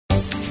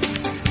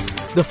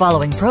The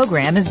following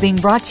program is being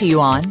brought to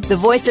you on the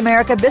Voice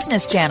America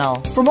Business Channel.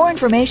 For more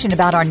information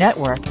about our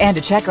network and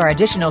to check our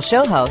additional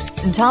show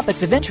hosts and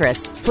topics of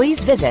interest,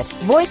 please visit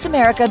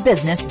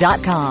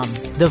voiceamericabusiness.com.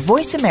 The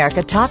Voice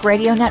America Talk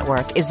Radio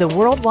Network is the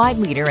worldwide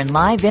leader in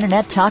live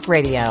Internet talk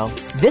radio.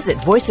 Visit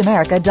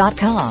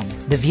voiceamerica.com.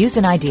 The views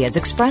and ideas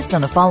expressed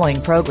on the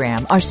following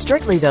program are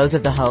strictly those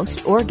of the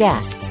host or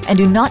guests and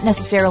do not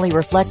necessarily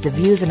reflect the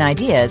views and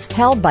ideas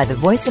held by the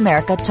Voice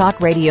America Talk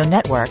Radio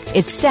Network,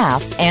 its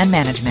staff, and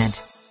management.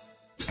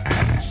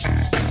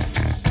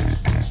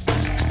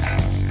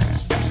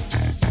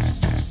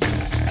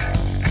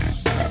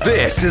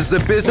 This is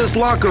the Business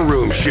Locker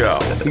Room Show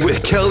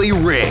with Kelly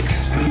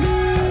Riggs.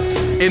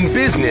 In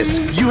business,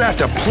 you have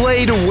to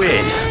play to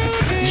win.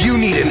 You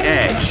need an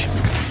edge.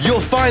 You'll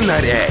find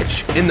that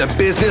edge in the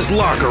Business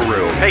Locker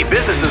Room. Hey,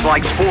 business is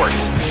like sports,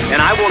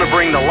 and I want to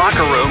bring the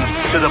locker room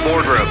to the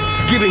boardroom.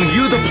 Giving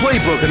you the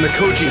playbook and the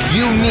coaching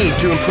you need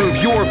to improve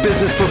your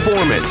business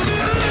performance.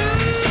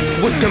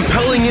 With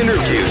compelling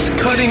interviews,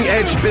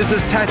 cutting-edge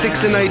business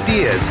tactics and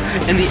ideas,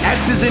 and the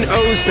X's and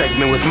O's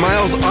segment with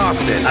Miles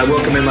Austin. I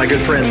welcome in my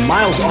good friend,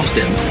 Miles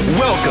Austin.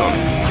 Welcome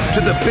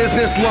to the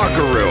Business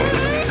Locker Room.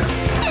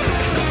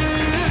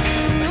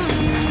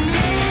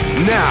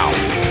 Now,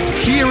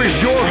 here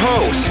is your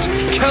host,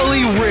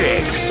 Kelly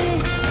Riggs.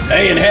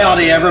 Hey and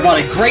howdy,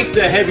 everybody. Great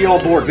to have you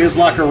on board Biz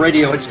Locker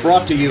Radio. It's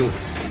brought to you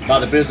by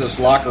the Business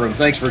Locker Room.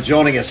 Thanks for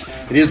joining us.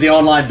 It is the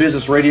online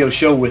business radio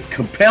show with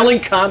compelling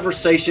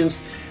conversations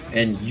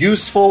and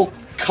useful,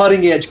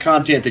 cutting-edge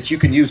content that you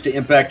can use to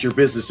impact your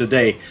business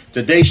today.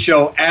 Today's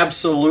show,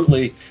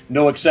 absolutely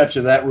no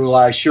exception to that rule,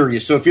 I assure you.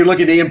 So if you're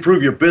looking to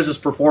improve your business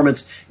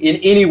performance in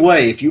any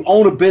way, if you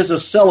own a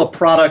business, sell a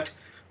product,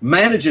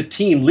 manage a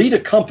team, lead a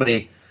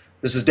company,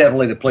 this is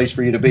definitely the place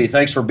for you to be.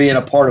 Thanks for being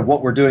a part of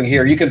what we're doing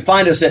here. You can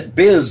find us at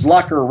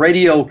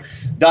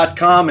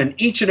bizlockerradio.com, and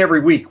each and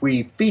every week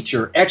we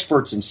feature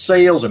experts in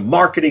sales and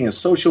marketing and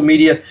social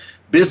media,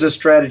 business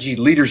strategy,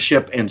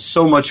 leadership, and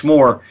so much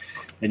more.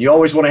 And you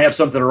always want to have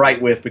something to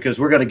write with because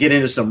we're going to get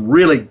into some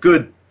really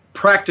good,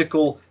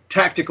 practical,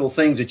 tactical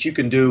things that you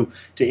can do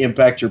to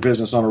impact your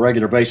business on a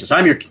regular basis.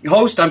 I'm your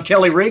host. I'm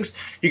Kelly Riggs.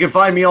 You can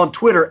find me on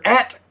Twitter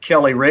at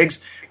Kelly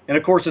Riggs. And,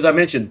 of course, as I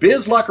mentioned,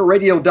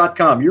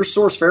 bizlockerradio.com, your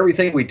source for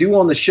everything we do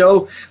on the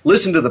show.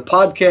 Listen to the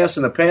podcast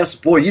in the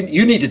past. Boy,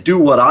 you need to do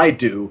what I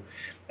do.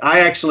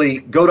 I actually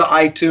go to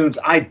iTunes,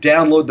 I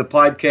download the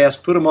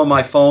podcast, put them on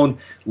my phone,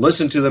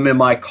 listen to them in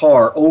my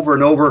car over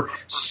and over.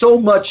 So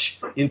much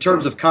in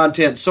terms of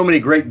content, so many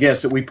great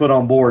guests that we put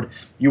on board.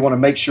 You want to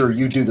make sure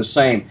you do the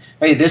same.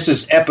 Hey, this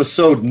is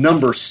episode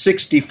number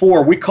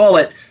 64. We call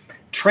it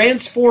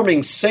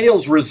Transforming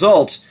Sales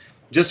Results.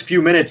 Just a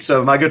few minutes,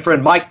 my good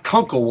friend Mike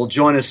Kunkle will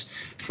join us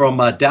from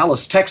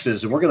Dallas,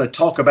 Texas, and we're going to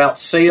talk about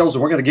sales,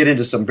 and we're going to get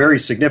into some very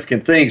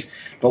significant things,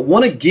 but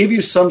want to give you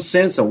some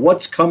sense of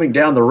what's coming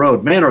down the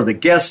road. Man, are the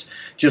guests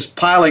just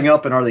piling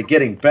up, and are they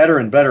getting better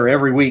and better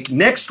every week?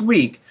 Next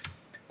week,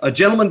 a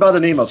gentleman by the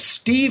name of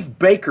Steve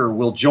Baker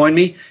will join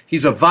me.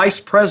 He's a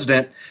vice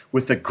president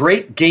with The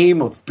Great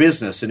Game of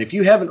Business, and if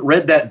you haven't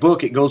read that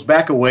book, it goes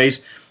back a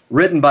ways,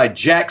 written by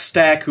Jack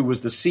Stack, who was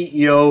the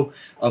CEO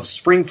of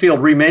Springfield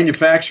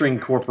Remanufacturing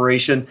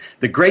Corporation.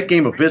 The Great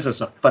Game of Business,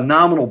 a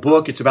phenomenal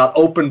book. It's about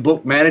open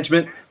book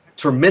management.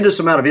 Tremendous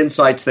amount of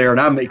insights there,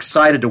 and I'm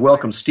excited to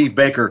welcome Steve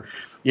Baker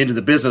into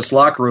the Business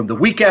Locker Room. The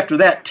week after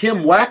that, Tim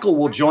Wackel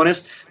will join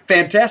us.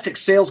 Fantastic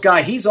sales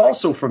guy. He's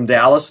also from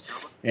Dallas,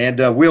 and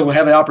we'll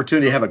have an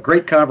opportunity to have a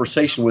great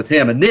conversation with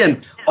him. And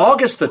then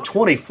August the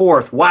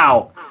 24th,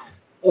 wow,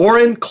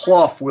 Orrin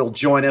Clough will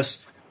join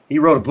us. He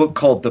wrote a book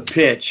called The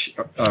Pitch,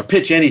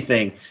 Pitch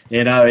Anything,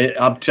 and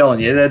I'm telling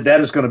you, that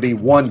is going to be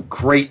one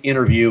great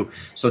interview.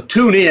 So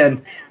tune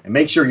in and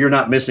make sure you're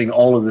not missing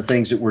all of the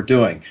things that we're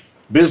doing.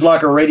 Biz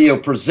Locker Radio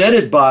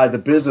presented by the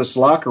Business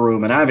Locker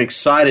Room, and I'm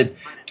excited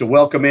to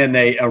welcome in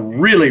a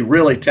really,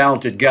 really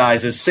talented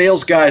guys. As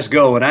sales guys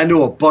go, and I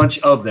know a bunch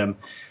of them,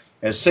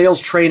 as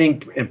sales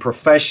training and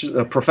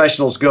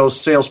professionals go,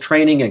 sales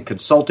training and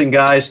consulting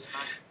guys,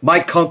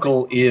 Mike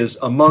Kunkle is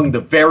among the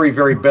very,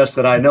 very best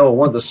that I know,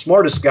 one of the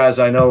smartest guys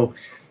I know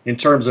in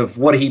terms of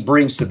what he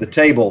brings to the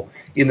table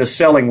in the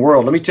selling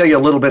world. Let me tell you a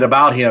little bit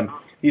about him.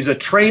 He's a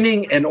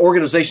training and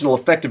organizational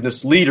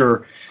effectiveness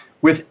leader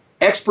with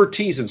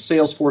expertise in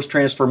Salesforce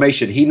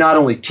transformation. He not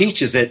only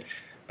teaches it,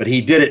 but he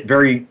did it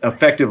very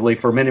effectively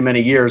for many,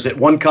 many years. At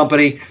one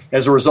company,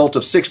 as a result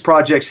of 6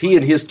 projects, he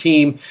and his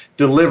team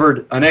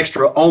delivered an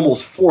extra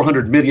almost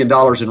 $400 million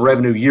in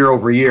revenue year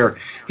over year.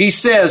 He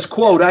says,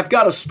 quote, "I've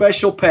got a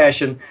special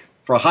passion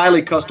for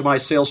highly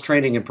customized sales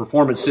training and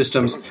performance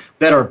systems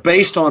that are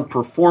based on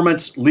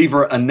performance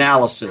lever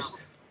analysis."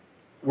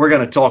 We're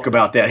going to talk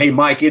about that. Hey,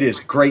 Mike, it is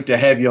great to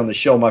have you on the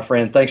show, my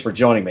friend. Thanks for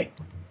joining me.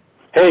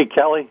 Hey,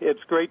 Kelly,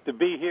 it's great to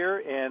be here,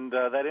 and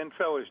that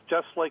intro is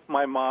just like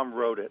my mom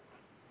wrote it.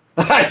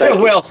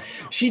 Well,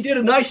 she did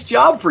a nice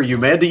job for you,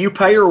 man. Do you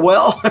pay her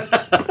well?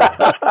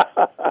 I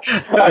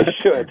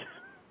should.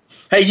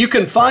 Hey, you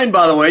can find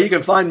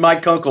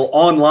Mike Kunkle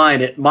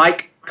online at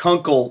Mike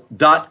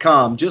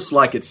MikeKunkle.com, just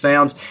like it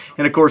sounds.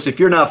 And, of course, if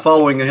you're not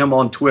following him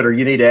on Twitter,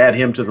 you need to add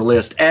him to the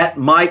list, at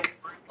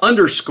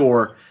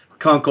Mike_Kunkle.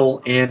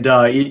 And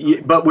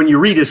but when you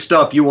read his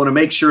stuff, you want to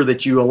make sure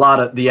that you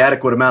allot the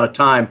adequate amount of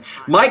time.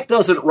 Mike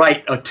doesn't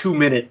write a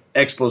 2-minute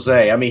expose.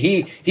 I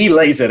mean, he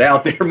lays it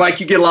out there. Mike,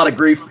 you get a lot of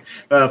grief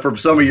from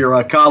some of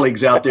your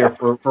colleagues out there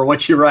for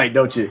what you write,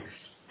 don't you?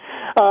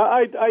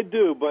 I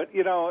do, but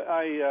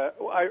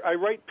I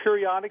write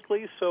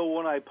periodically. So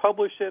when I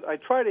publish it, I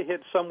try to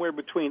hit somewhere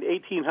between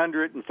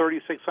 1,800 and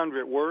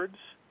 3,600 words.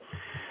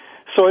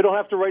 So I don't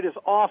have to write as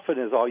often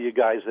as all you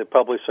guys that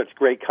publish such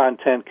great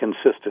content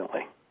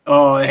consistently.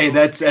 Oh, hey,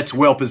 that's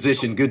well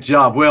positioned. Good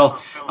job.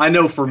 Well, I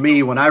know for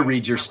me, when I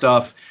read your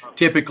stuff,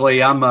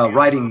 typically I'm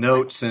writing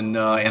notes and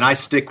I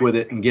stick with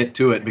it and get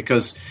to it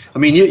because, I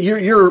mean,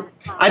 you're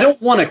I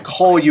don't want to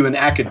call you an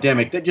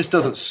academic. That just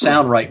doesn't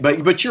sound right.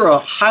 But you're a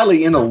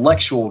highly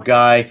intellectual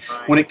guy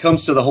when it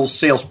comes to the whole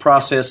sales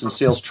process and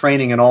sales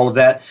training and all of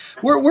that.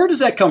 Where does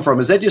that come from?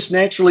 Is that just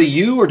naturally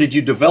you, or did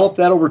you develop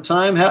that over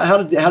time?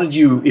 How did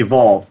you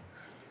evolve?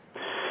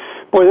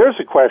 Boy, there's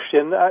a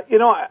question.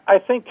 I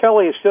think,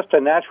 Kelly, it's just a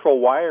natural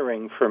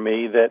wiring for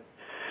me that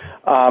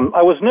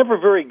I was never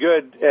very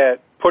good at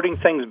putting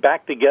things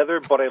back together,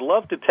 but I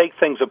loved to take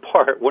things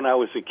apart when I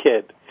was a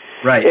kid.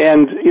 Right.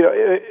 And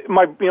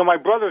my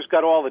brother's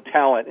got all the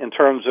talent in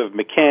terms of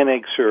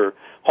mechanics or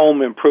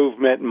home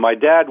improvement, and my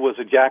dad was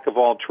a jack of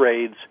all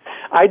trades.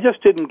 I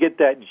just didn't get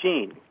that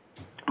gene.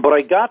 But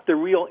I got the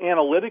real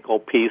analytical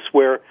piece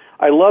where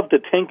I love to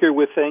tinker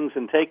with things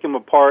and take them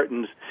apart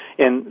and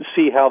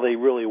see how they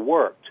really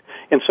worked.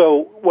 And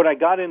so when I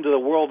got into the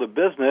world of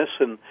business,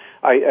 and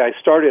I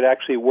started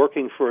actually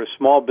working for a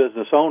small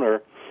business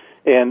owner,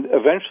 and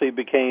eventually he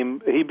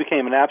became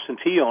an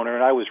absentee owner,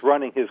 and I was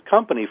running his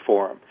company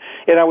for him.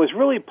 And I was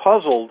really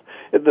puzzled.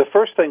 The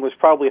first thing was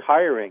probably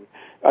hiring.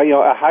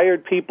 I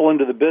hired people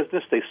into the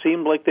business. They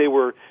seemed like they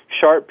were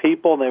sharp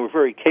people, and they were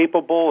very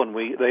capable, and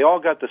they all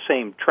got the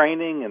same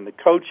training and the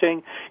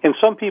coaching. And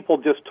some people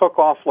just took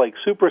off like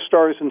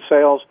superstars in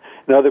sales,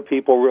 and other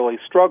people really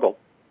struggled.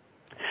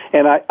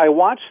 And I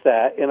watched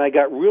that, and I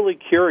got really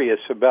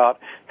curious about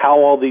how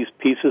all these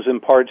pieces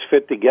and parts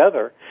fit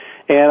together.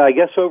 And I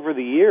guess over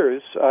the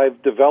years,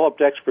 I've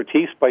developed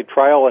expertise by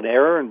trial and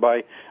error and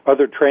by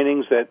other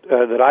trainings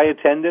that I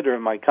attended or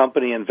my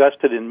company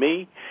invested in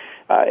me.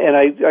 And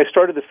I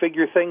started to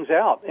figure things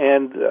out.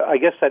 And I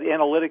guess that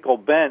analytical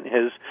bent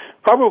has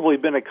probably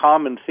been a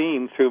common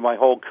theme through my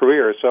whole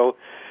career. So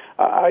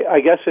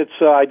I guess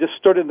I just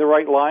stood in the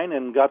right line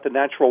and got the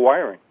natural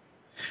wiring.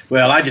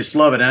 Well, I just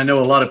love it. And I know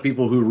a lot of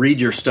people who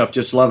read your stuff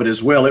just love it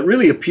as well. It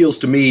really appeals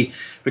to me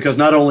because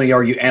not only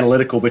are you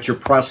analytical, but you're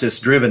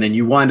process-driven, and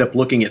you wind up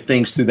looking at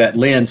things through that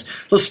lens.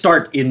 Let's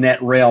start in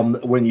that realm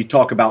when you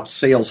talk about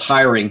sales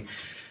hiring.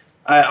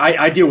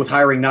 I deal with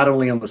hiring not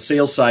only on the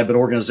sales side, but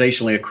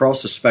organizationally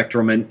across the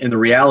spectrum. And the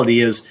reality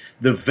is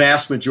the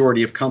vast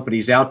majority of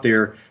companies out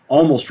there,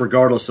 almost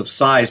regardless of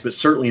size, but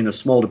certainly in the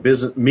small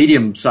to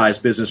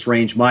medium-sized business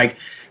range, Mike,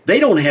 they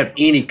don't have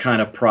any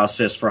kind of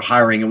process for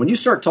hiring. And when you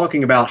start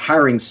talking about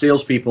hiring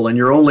salespeople and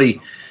your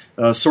only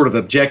sort of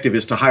objective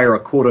is to hire a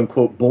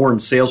quote-unquote born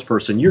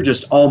salesperson, you're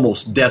just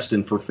almost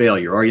destined for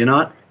failure, are you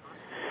not?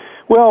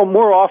 Well,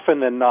 more often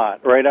than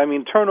not, right? I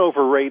mean,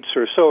 turnover rates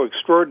are so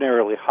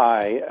extraordinarily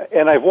high.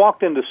 And I've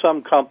walked into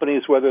some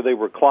companies, whether they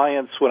were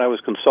clients when I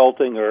was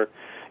consulting or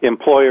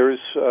employers.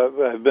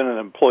 I've been an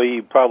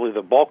employee probably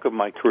the bulk of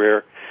my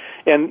career.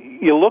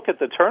 And you look at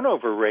the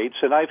turnover rates,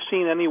 and I've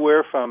seen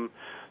anywhere from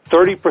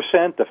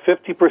 30% to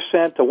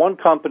 50% to one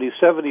company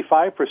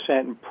 75%,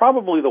 and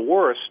probably the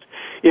worst,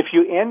 if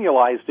you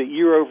annualized it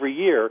year over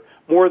year,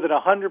 more than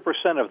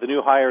 100% of the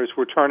new hires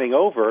were turning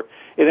over,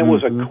 and it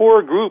was a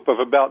core group of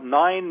about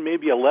 9,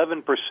 maybe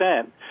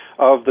 11%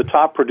 of the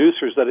top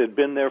producers that had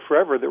been there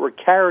forever that were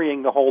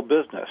carrying the whole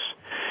business.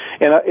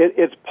 And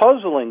it's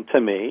puzzling to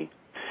me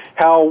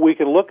how we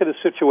can look at a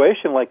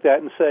situation like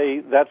that and say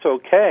that's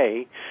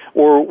okay,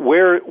 or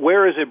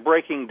where is it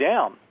breaking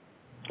down?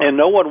 And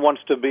no one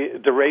wants to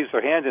raise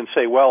their hand and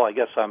say, well, I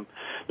guess I'm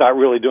not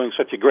really doing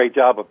such a great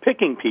job of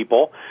picking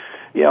people.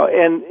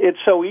 And it's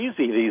so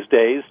easy these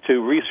days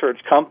to research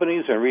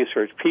companies and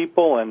research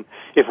people, and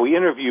if we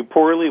interview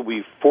poorly,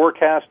 we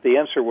forecast the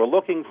answer we're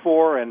looking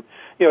for, and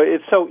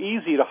it's so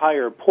easy to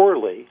hire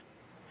poorly.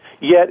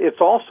 Yet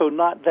it's also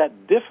not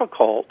that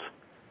difficult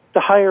to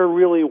hire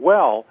really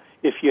well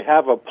if you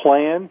have a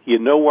plan, you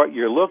know what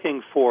you're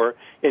looking for,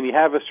 and you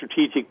have a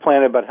strategic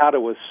plan about how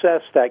to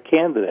assess that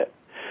candidate.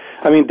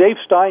 I mean, Dave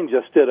Stein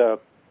just did a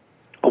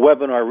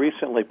webinar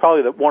recently,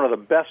 probably one of the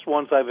best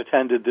ones I've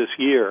attended this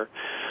year,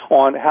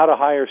 on how to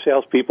hire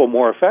salespeople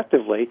more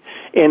effectively.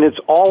 And it's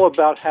all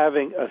about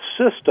having a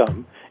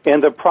system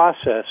and a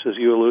process, as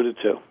you alluded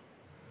to.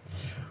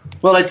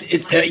 Well,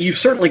 it's you've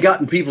certainly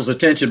gotten people's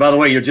attention. By the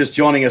way, you're just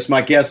joining us.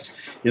 My guest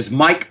is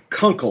Mike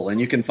Kunkle, and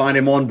you can find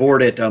him on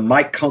board at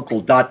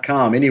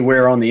MikeKunkle.com,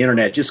 anywhere on the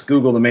internet. Just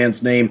Google the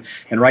man's name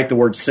and write the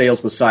word sales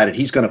beside it.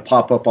 He's going to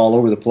pop up all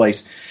over the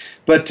place.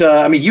 But,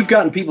 I mean, you've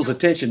gotten people's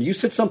attention. You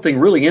said something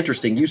really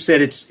interesting. You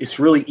said it's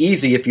really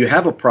easy if you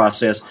have a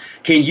process.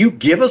 Can you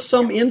give us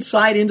some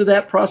insight into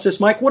that process,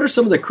 Mike? What are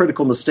some of the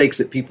critical mistakes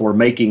that people are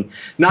making,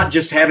 not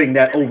just having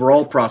that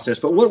overall process,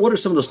 but what are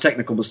some of those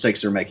technical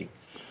mistakes they're making?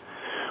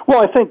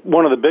 Well, I think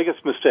one of the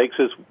biggest mistakes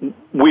is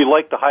we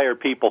like to hire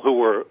people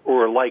who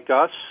are like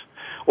us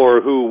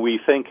or who we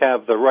think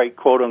have the right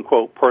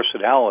quote-unquote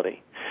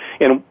personality.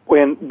 And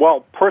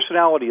while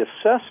personality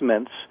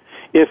assessments,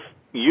 if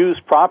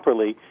used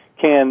properly,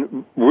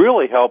 can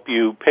really help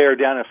you pare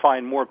down and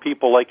find more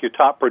people like your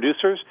top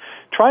producers,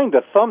 trying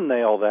to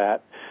thumbnail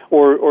that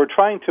or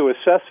trying to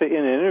assess it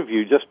in an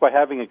interview just by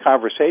having a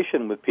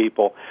conversation with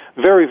people,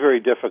 very,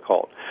 very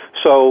difficult.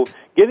 So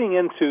getting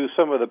into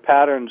some of the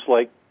patterns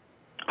like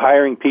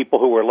hiring people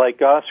who are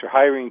like us or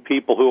hiring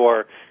people who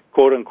are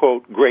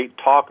quote-unquote great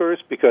talkers,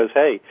 because,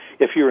 hey,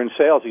 if you're in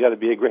sales, you got to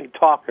be a great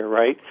talker,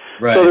 right?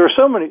 So there are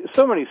so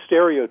many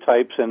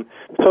stereotypes and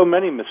so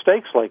many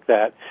mistakes like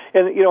that.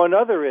 And,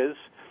 another is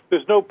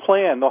there's no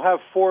plan. They'll have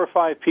 4 or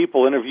 5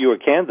 people interview a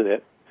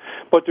candidate,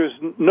 but there's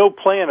no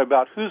plan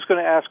about who's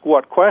going to ask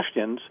what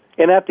questions.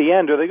 And at the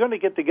end, are they going to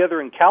get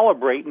together and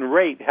calibrate and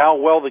rate how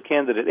well the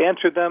candidate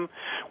answered them?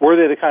 Were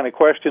they the kind of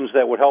questions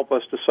that would help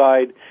us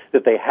decide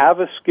that they have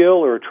a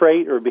skill or a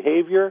trait or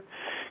behavior?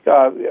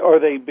 Are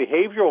they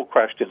behavioral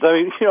questions? I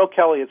mean,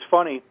 Kelly, it's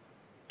funny.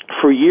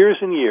 For years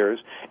and years,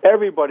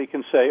 everybody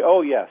can say,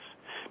 oh, yes,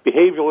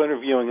 behavioral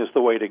interviewing is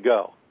the way to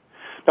go.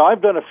 Now,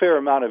 I've done a fair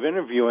amount of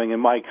interviewing in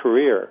my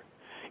career,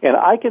 and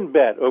I can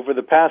bet over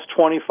the past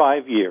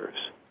 25 years,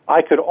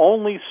 I could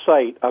only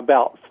cite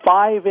about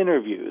 5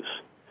 interviews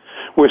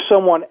where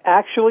someone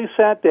actually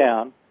sat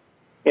down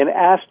and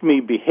asked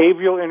me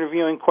behavioral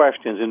interviewing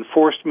questions and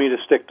forced me to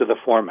stick to the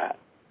format.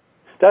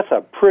 That's a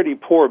pretty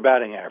poor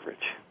batting average.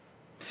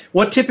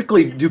 What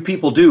typically do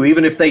people do,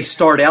 even if they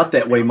start out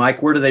that way,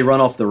 Mike? Where do they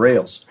run off the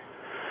rails?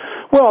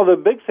 Well, the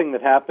big thing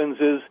that happens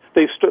is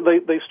they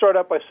start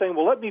out by saying,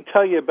 well, let me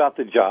tell you about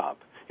the job,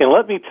 and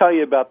let me tell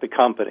you about the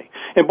company.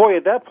 And, boy,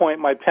 at that point,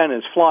 my pen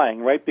is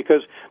flying, right,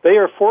 because they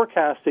are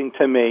forecasting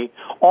to me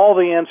all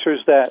the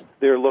answers that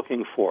they're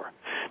looking for.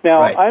 Now,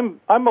 right.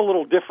 I'm a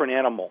little different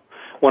animal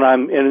when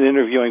I'm in an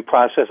interviewing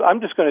process.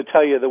 I'm just going to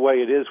tell you the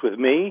way it is with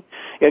me,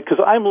 because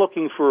I'm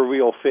looking for a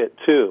real fit,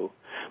 too.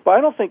 But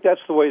I don't think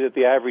that's the way that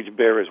the average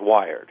bear is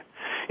wired.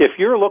 If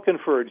you're looking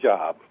for a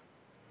job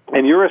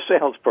and you're a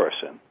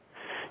salesperson,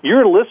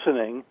 you're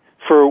listening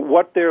for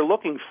what they're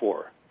looking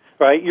for,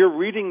 right? You're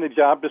reading the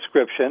job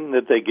description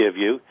that they give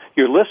you.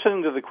 You're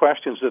listening to the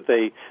questions that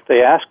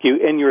they ask you,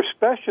 and you're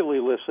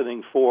especially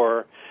listening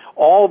for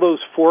all those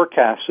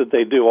forecasts that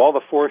they do, all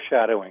the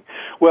foreshadowing.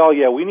 Well,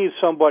 yeah, we need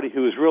somebody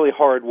who is really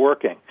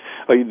hardworking.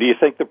 Do you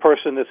think the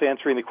person that's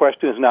answering the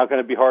question is now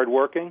going to be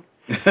hardworking?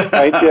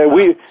 Right?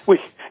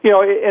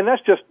 And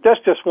that's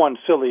just one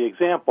silly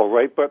example,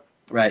 right? But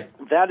right.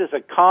 That is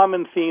a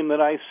common theme that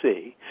I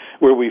see,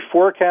 where we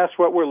forecast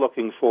what we're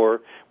looking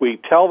for, we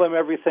tell them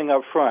everything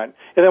up front,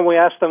 and then we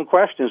ask them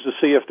questions to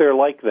see if they're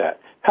like that.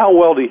 How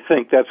well do you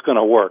think that's going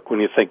to work when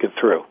you think it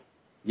through?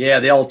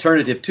 Yeah, the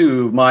alternative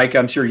too, Mike,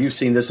 I'm sure you've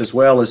seen this as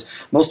well, is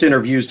most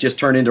interviews just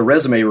turn into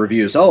resume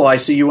reviews. Oh, I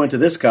see you went to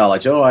this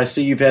college. Oh, I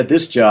see you've had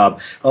this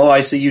job. Oh,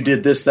 I see you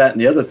did this, that, and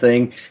the other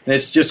thing. And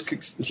it's just,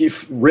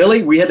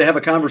 really? We had to have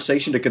a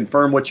conversation to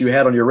confirm what you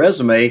had on your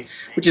resume,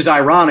 which is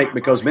ironic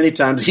because many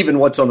times even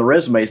what's on the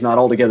resume is not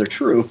altogether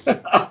true.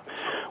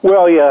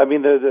 Well, yeah, I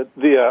mean,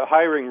 the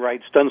Hiring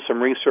Right's done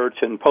some research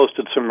and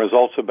posted some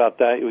results about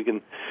that. We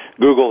can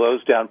Google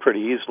those down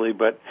pretty easily,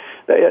 but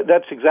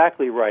that's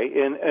exactly right.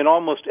 In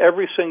almost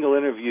every single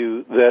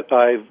interview that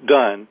I've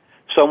done,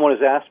 someone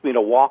has asked me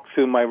to walk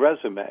through my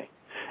resume.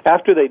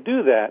 After they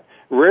do that,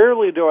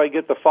 rarely do I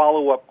get the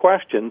follow-up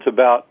questions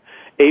about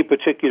a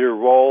particular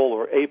role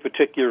or a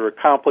particular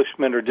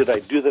accomplishment, or did I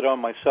do that on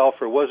myself,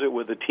 or was it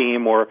with a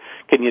team, or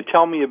can you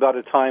tell me about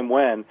a time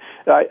when?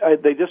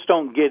 They just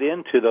don't get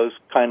into those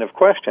kind of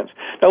questions.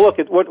 Now, look,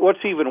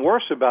 what's even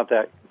worse about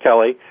that,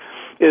 Kelly,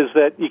 is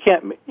that you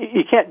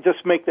can't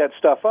just make that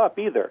stuff up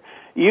either.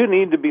 You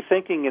need to be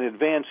thinking in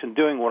advance and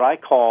doing what I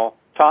call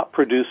top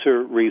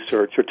producer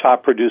research or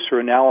top producer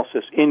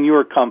analysis in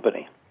your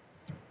company.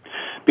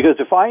 Because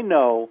if I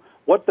know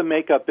what the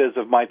makeup is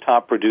of my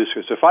top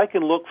producers, if I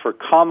can look for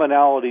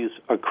commonalities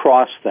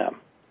across them,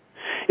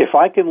 if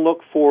I can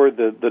look for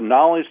the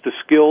knowledge, the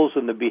skills,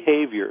 and the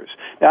behaviors.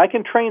 Now, I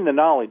can train the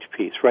knowledge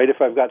piece, right,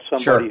 if I've got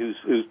somebody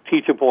who's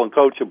teachable and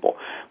coachable.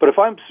 But if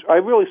I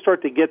really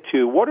start to get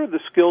to what are the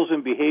skills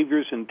and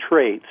behaviors and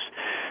traits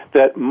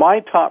that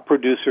my top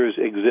producers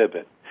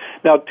exhibit.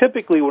 Now,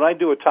 typically when I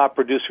do a top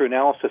producer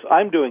analysis,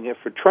 I'm doing it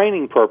for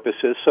training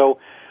purposes, so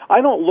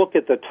I don't look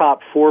at the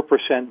top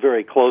 4%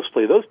 very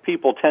closely. Those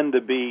people tend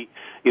to be,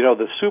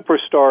 the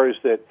superstars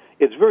that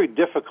it's very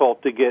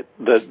difficult to get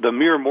the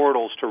mere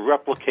mortals to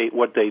replicate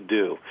what they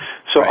do.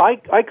 So right.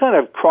 I kind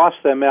of cross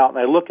them out, and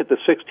I look at the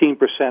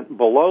 16%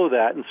 below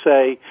that and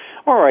say,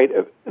 all right,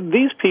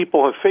 these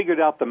people have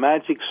figured out the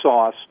magic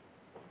sauce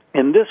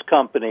in this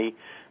company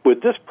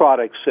with this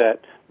product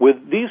set, with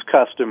these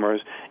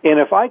customers, and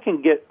if I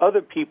can get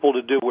other people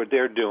to do what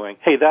they're doing,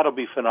 hey, that'll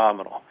be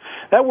phenomenal.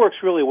 That works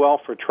really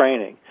well for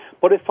training.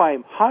 But if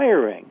I'm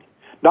hiring,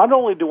 not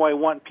only do I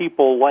want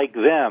people like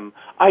them,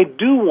 I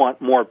do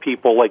want more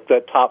people like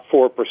that top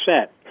 4%.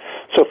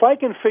 So if I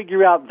can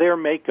figure out their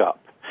makeup,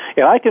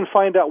 and I can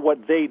find out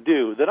what they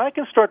do, then I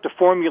can start to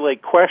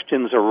formulate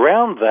questions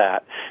around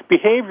that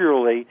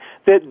behaviorally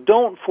that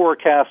don't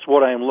forecast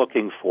what I'm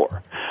looking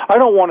for. I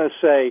don't want to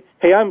say,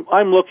 hey,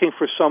 I'm looking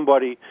for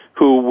somebody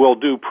who will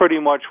do pretty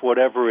much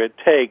whatever it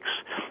takes.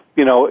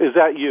 Is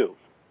that you?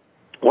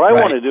 What I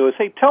want to do is,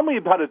 hey, tell me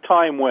about a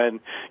time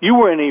when you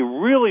were in a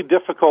really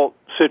difficult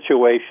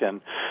situation,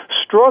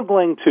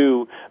 struggling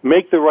to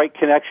make the right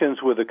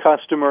connections with a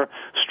customer,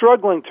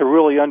 struggling to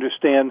really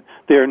understand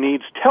their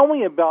needs. Tell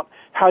me about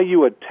how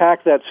you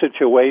attacked that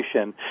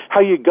situation, how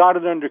you got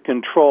it under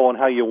control, and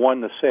how you won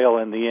the sale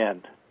in the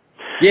end.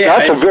 Yeah,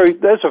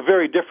 that's a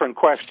very different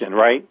question,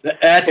 right?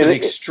 That's an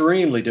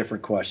extremely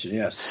different question.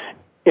 Yes.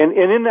 And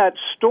in that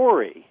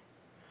story,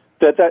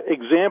 that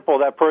example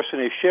that person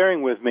is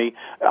sharing with me,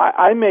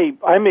 I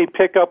may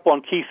pick up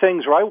on key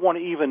things, or I want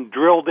to even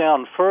drill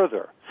down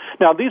further.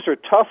 Now, these are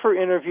tougher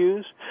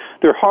interviews.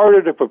 They're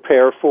harder to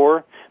prepare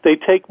for. They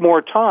take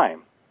more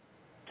time.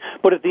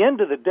 But at the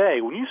end of the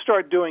day, when you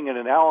start doing an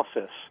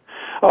analysis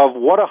of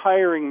what a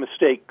hiring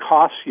mistake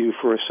costs you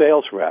for a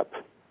sales rep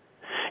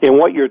and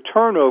what your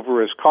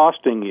turnover is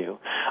costing you,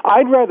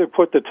 I'd rather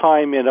put the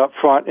time in up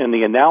front in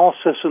the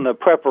analysis and the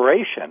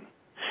preparation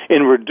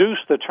and reduce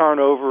the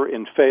turnover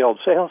in failed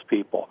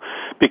salespeople,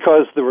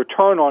 because the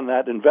return on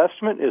that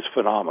investment is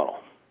phenomenal.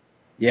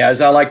 Yeah,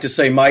 as I like to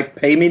say, Mike,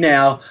 pay me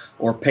now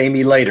or pay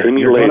me later.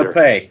 You're going to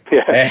pay.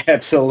 Yeah.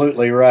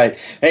 Absolutely right.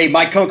 Hey,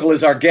 Mike Kunkle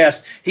is our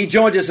guest. He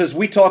joins us as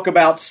we talk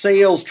about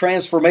sales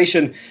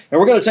transformation, and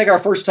we're going to take our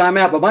first time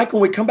out. But, Mike,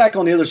 when we come back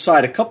on the other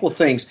side, a couple of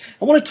things.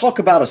 I want to talk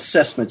about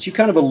assessments. You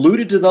kind of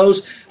alluded to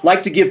those. I'd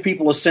like to give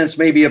people a sense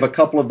maybe of a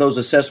couple of those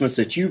assessments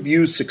that you've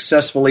used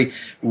successfully,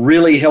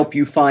 really help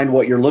you find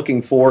what you're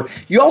looking for.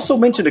 You also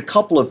mentioned a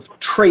couple of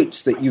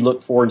traits that you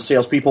look for in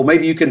salespeople.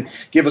 Maybe you can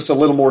give us a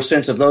little more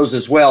sense of those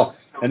as well.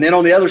 And then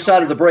on the other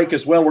side of the break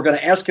as well, we're going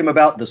to ask him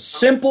about the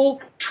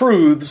simple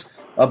truths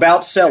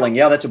about selling.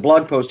 Yeah, that's a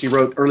blog post he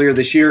wrote earlier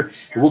this year.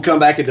 And we'll come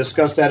back and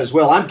discuss that as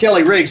well. I'm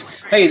Kelly Riggs.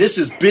 Hey, this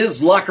is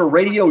Biz Locker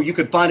Radio. You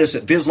can find us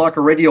at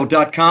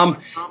bizlockerradio.com.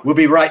 We'll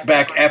be right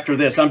back after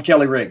this. I'm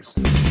Kelly Riggs.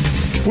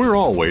 We're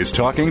always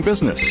talking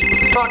business.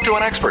 Talk to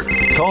an expert.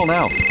 Call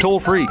now, toll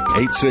free,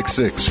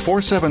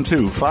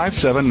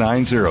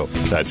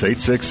 866-472-5790. That's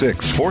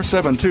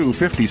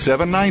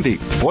 866-472-5790.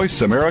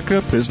 Voice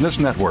America Business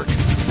Network.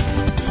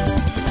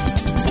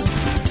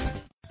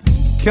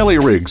 Kelly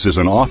Riggs is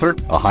an author,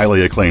 a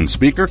highly acclaimed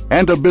speaker,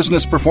 and a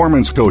business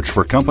performance coach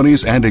for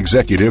companies and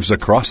executives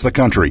across the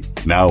country.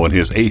 Now in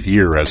his 8th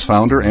year as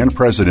founder and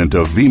president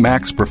of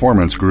VMAX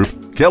Performance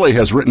Group, Kelly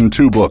has written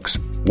 2 books,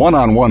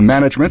 One-on-One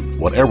Management,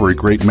 What Every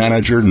Great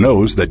Manager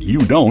Knows That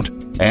You Don't,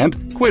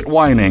 and Quit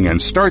Whining and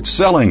Start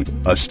Selling,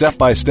 a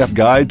step-by-step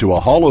guide to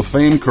a Hall of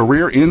Fame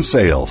career in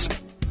sales.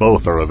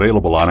 Both are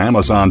available on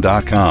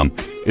Amazon.com.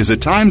 Is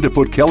it time to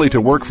put Kelly to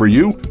work for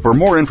you? For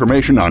more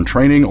information on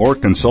training or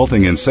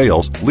consulting in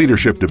sales,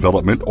 leadership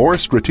development, or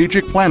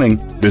strategic planning,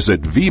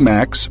 visit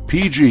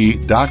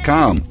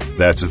VMAXPG.com.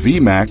 That's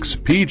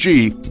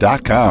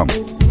VMAXPG.com.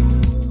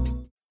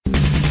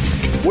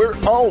 We're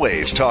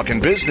always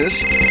talking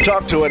business.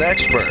 Talk to an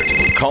expert.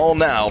 Call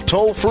now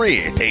toll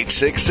free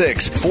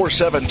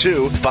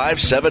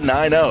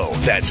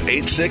 866-472-5790. That's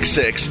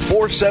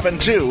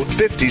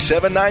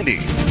 866-472-5790.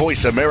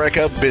 Voice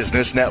America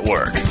Business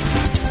Network.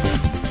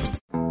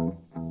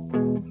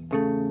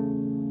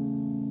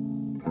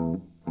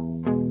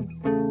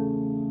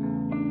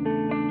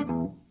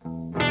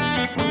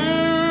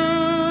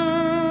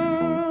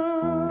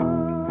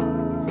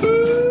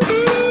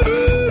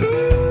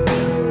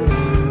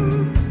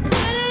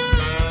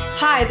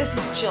 Hi, this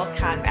is Jill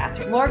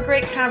Conbath. More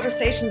great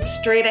conversations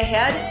straight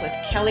ahead with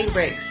Kelly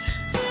Riggs.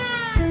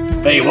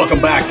 Hey,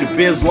 welcome back to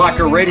Biz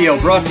Locker Radio,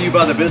 brought to you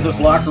by the Business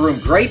Locker Room.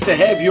 Great to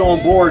have you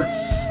on board.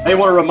 I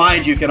want to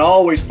remind you, you can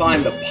always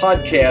find the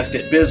podcast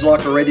at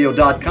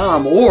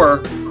bizlockerradio.com,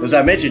 or, as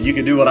I mentioned, you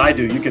can do what I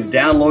do. You can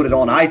download it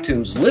on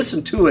iTunes,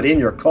 listen to it in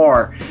your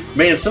car.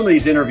 Man, some of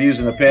these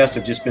interviews in the past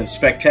have just been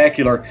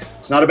spectacular.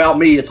 It's not about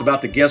me. It's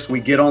about the guests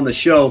we get on the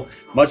show,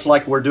 much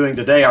like we're doing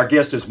today. Our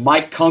guest is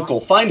Mike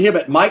Kunkle. Find him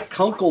at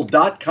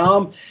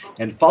MikeKunkle.com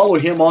and follow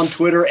him on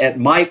Twitter at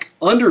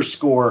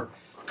Mike_Kunkle.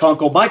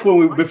 Mike,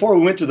 before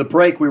we went to the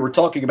break, we were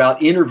talking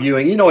about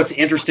interviewing. You know, it's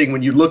interesting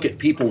when you look at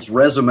people's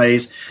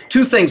resumes.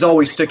 2 things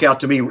always stick out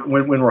to me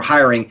when we're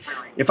hiring.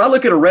 If I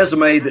look at a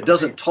resume that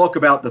doesn't talk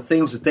about the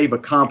things that they've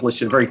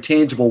accomplished in very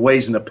tangible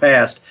ways in the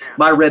past,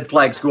 my red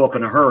flags go up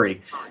in a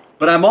hurry.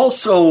 But I'm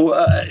also,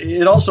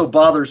 it also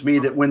bothers me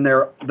that when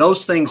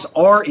those things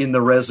are in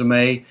the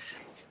resume,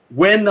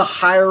 when the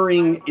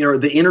hiring or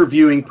the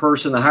interviewing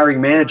person, the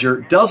hiring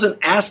manager, doesn't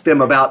ask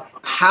them about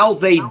how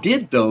they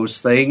did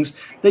those things,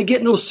 they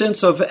get no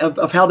sense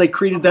of how they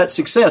created that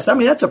success. I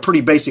mean, that's a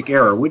pretty basic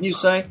error, wouldn't you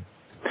say?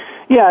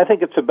 Yeah, I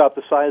think it's about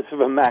the size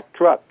of a Mack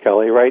truck,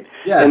 Kelly, right?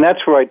 Yeah. And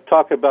that's where I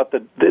talk about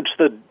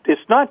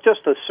it's not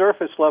just the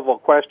surface level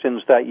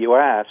questions that you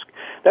ask.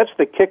 That's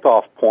the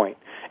kickoff point.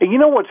 And you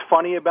know what's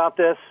funny about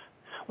this?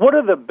 What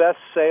do the best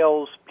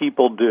sales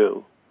people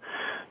do?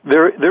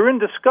 They're in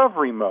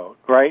discovery mode,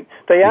 right?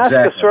 They ask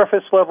a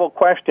surface level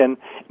question,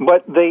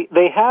 but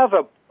they have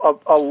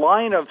a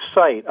line of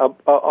sight,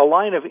 a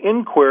line of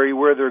inquiry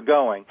where they're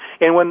going.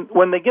 And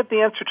when they get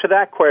the answer to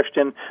that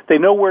question, they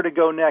know where to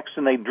go next,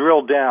 and they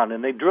drill down,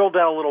 and they drill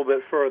down a little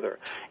bit further.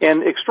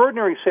 And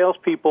extraordinary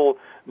salespeople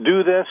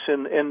do this,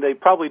 and they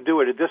probably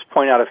do it at this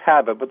point out of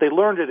habit, but they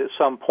learned it at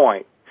some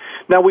point.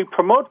 Now, we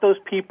promote those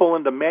people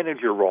into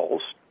manager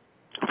roles.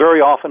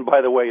 Very often,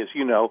 by the way, as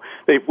you know,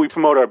 we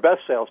promote our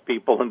best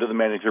salespeople into the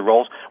manager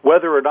roles,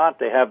 whether or not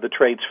they have the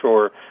traits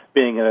for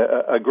being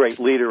a great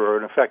leader or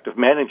an effective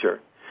manager.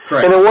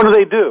 Correct. And then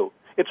what do?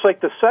 It's like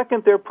the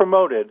second they're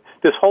promoted,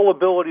 this whole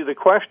ability to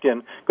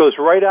question goes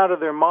right out of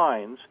their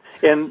minds,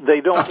 and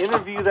they don't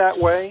interview that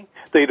way.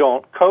 They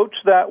don't coach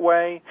that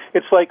way.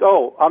 It's like,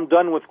 oh, I'm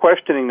done with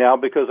questioning now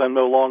because I'm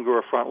no longer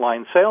a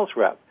frontline sales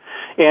rep.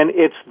 And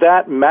it's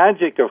that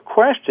magic of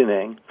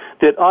questioning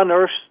that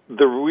unearths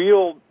the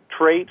real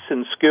traits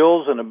and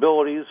skills and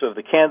abilities of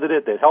the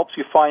candidate that helps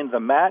you find the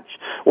match,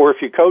 or if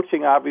you're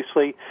coaching,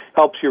 obviously,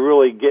 helps you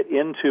really get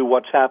into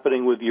what's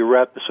happening with your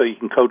rep so you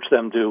can coach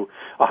them to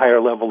a higher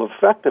level of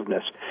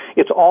effectiveness.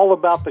 It's all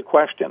about the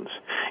questions.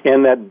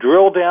 And that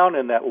drill down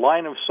and that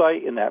line of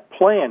sight and that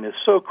plan is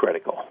so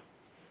critical.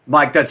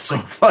 Mike, that's so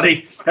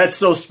funny. That's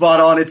so spot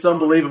on. It's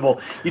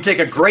unbelievable. You take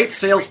a great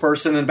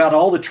salesperson, and about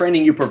all the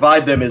training you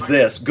provide them is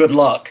this: good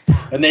luck.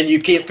 And then you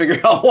can't figure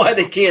out why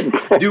they can't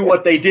do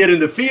what they did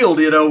in the field,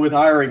 with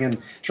hiring and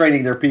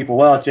training their people.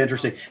 Well, it's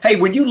interesting. Hey,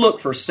 when you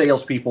look for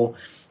salespeople,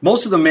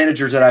 most of the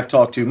managers that I've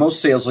talked to,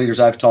 most sales leaders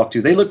I've talked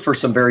to, they look for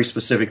some very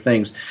specific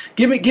things.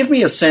 Give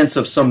me a sense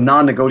of some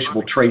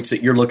non-negotiable traits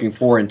that you're looking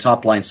for in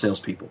top-line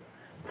salespeople.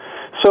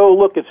 So,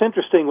 look, it's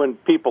interesting when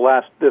people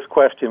ask this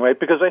question, right,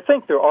 because I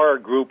think there are a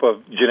group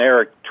of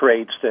generic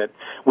traits that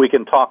we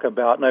can talk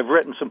about, and I've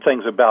written some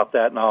things about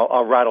that, and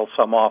I'll rattle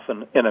some off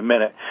in a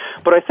minute.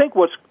 But I think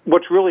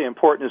what's really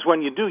important is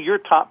when you do your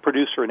top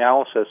producer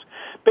analysis,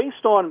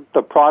 based on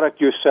the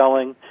product you're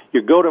selling,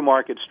 your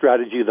go-to-market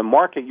strategy, the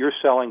market you're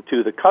selling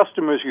to, the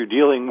customers you're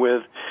dealing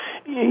with,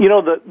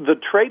 the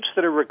traits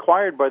that are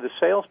required by the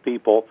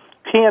salespeople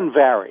can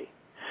vary.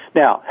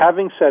 Now,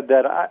 having said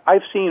that,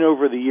 I've seen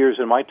over the years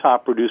in my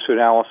top producer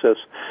analysis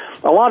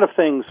a lot of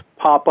things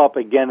pop up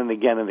again and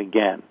again and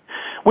again.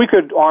 We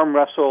could arm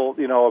wrestle,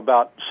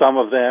 about some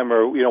of them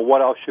or,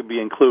 what else should be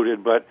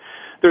included, but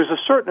there's a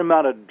certain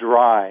amount of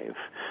drive,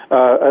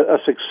 a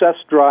success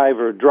drive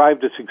or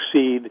drive to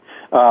succeed.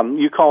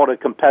 You call it a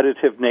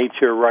competitive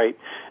nature, right?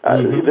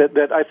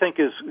 That I think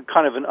is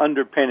kind of an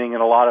underpinning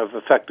in a lot of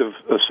effective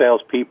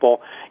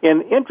salespeople.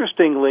 And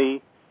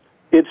interestingly,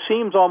 it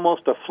seems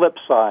almost a flip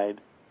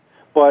side,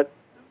 but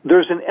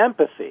there's an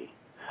empathy,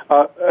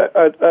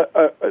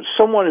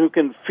 someone who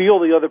can feel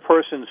the other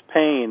person's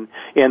pain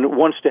and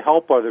wants to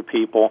help other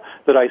people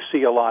that I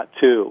see a lot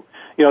too.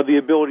 The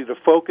ability to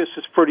focus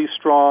is pretty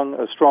strong,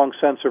 a strong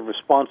sense of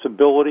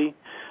responsibility.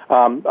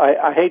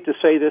 I hate to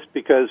say this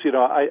because,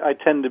 I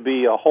tend to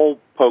be a hole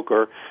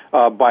poker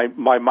by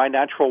my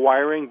natural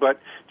wiring, but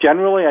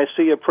generally I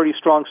see a pretty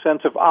strong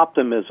sense of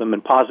optimism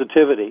and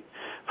positivity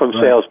from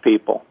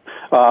salespeople.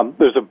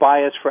 There's a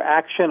bias for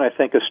action, I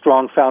think a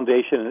strong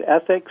foundation in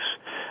ethics,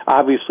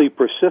 obviously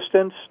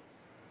persistence,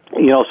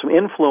 some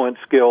influence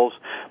skills.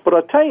 But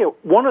I'll tell you,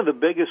 one of the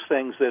biggest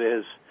things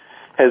that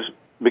has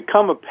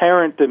become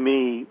apparent to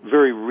me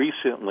very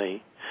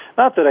recently,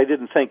 not that I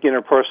didn't think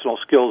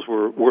interpersonal skills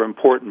were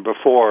important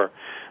before,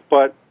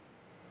 but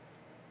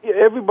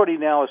everybody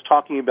now is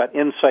talking about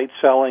insight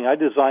selling. I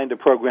designed a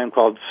program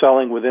called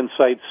Selling with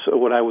Insights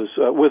when I was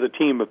with a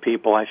team of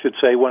people, I should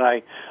say, when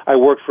I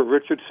worked for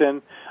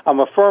Richardson. I'm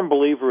a firm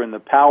believer in the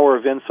power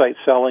of insight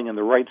selling in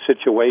the right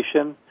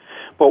situation.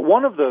 But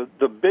one of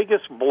the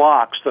biggest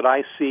blocks that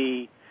I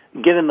see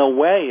get in the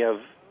way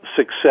of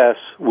success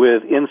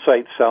with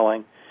insight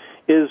selling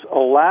is a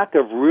lack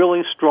of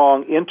really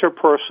strong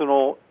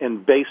interpersonal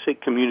and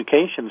basic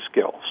communication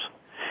skills.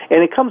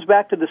 And it comes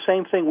back to the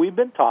same thing we've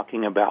been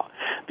talking about,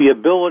 the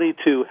ability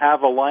to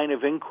have a line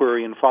of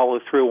inquiry and follow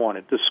through on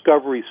it,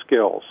 discovery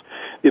skills,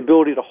 the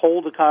ability to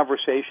hold a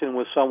conversation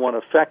with someone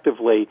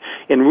effectively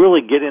and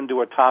really get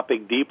into a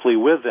topic deeply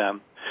with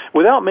them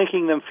without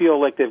making them feel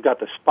like they've got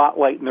the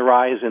spotlight in their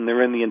eyes and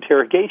they're in the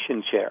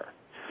interrogation chair.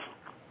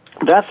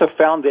 That's a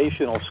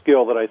foundational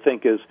skill that I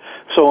think is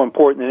so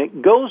important, and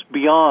it goes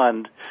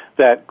beyond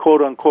that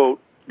quote-unquote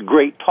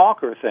great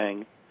talker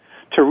thing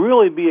to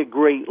really be a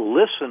great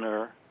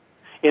listener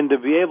and to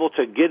be able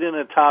to get in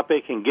a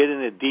topic and get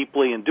in it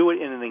deeply and do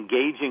it in an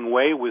engaging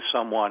way with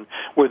someone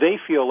where they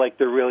feel like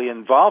they're really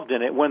involved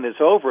in it. When it's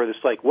over,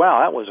 it's like, wow,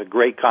 that was a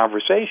great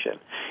conversation.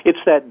 It's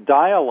that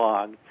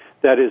dialogue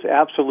that is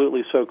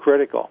absolutely so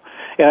critical.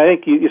 And I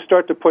think you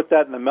start to put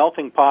that in the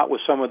melting pot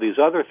with some of these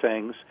other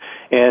things,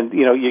 and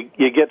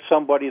you get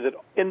somebody that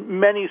in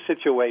many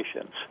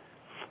situations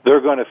they're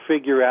going to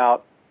figure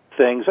out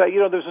things.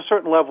 There's a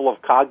certain level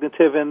of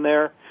cognitive in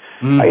there.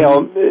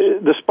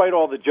 Mm-hmm. Despite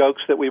all the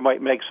jokes that we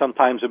might make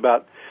sometimes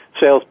about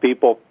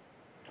salespeople,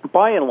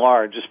 by and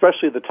large,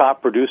 especially the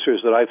top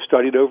producers that I've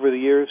studied over the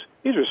years,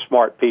 these are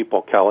smart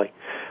people, Kelly.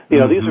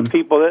 These are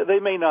people that they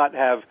may not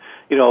have,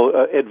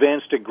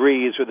 advanced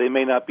degrees, or they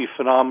may not be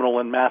phenomenal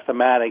in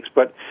mathematics,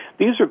 but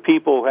these are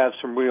people who have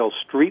some real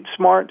street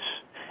smarts,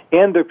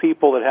 and they're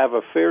people that have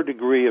a fair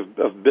degree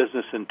of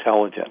business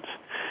intelligence.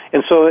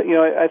 And so,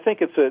 I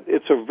think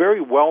it's a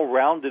very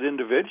well-rounded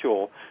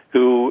individual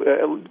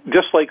who,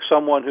 just like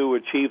someone who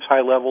achieves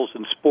high levels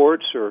in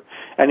sports or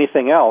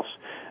anything else,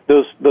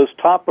 those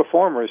top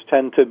performers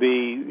tend to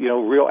be,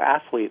 real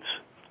athletes,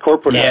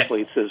 corporate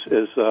athletes,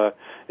 as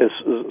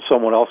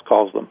someone else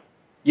calls them.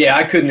 Yeah,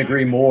 I couldn't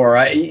agree more.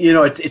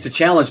 It's a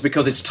challenge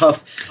because it's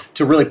tough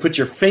to really put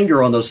your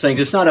finger on those things.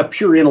 It's not a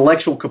pure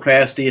intellectual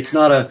capacity. It's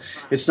not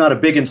a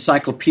big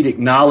encyclopedic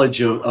knowledge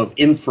of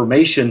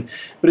information,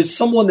 but it's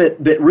someone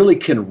that really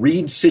can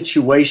read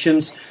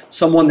situations,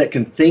 someone that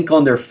can think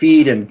on their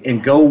feet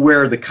and go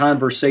where the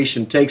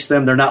conversation takes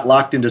them. They're not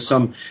locked into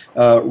some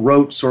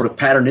rote sort of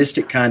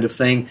patternistic kind of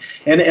thing.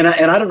 And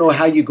I don't know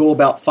how you go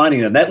about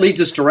finding them. That leads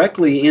us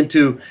directly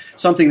into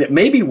something that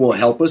maybe will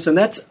help us, and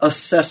that's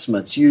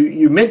assessments.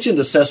 You mentioned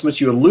assessments.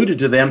 You alluded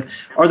to them.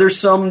 Are there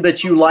some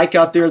that you like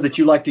out there that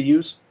you like to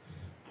use?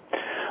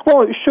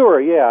 Well,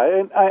 sure,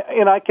 yeah,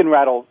 and I can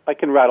rattle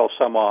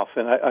some off,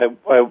 and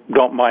I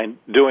don't mind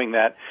doing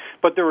that.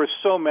 But there are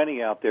so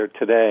many out there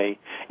today,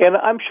 and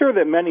I'm sure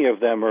that many of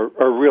them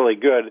are really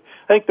good.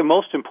 I think the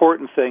most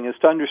important thing is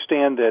to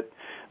understand that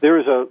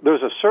there's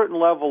a certain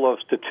level of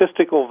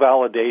statistical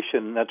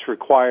validation that's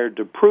required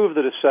to prove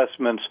that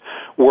assessments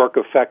work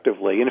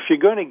effectively. And if you're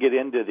going to get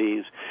into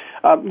these,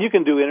 you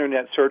can do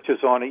internet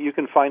searches on it. You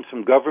can find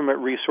some government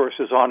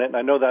resources on it, and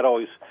I know that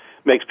always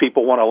makes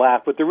people want to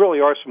laugh, but there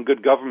really are some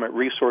good government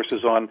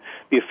resources on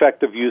the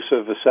effective use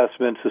of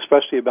assessments,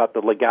 especially about the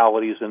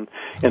legalities and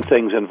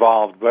things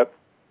involved. But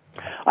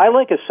I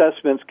like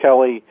assessments,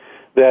 Kelly,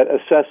 that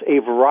assess a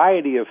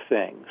variety of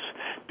things.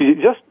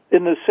 Just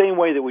in the same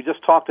way that we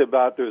just talked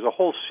about, there's a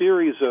whole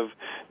series of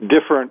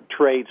different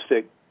traits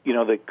that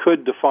that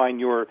could define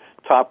your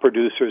top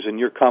producers and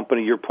your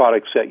company, your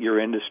product set, your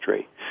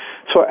industry.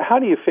 So how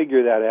do you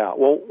figure that out?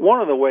 Well,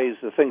 one of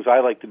the things I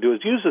like to do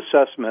is use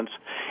assessments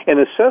and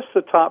assess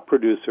the top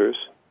producers,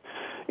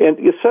 and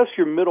assess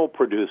your middle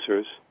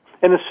producers,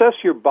 and assess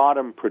your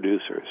bottom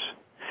producers.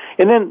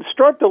 And then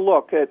start to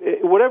look at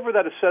whatever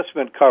that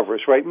assessment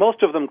covers, right?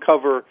 Most of them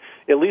cover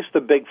at least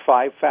the big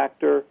 5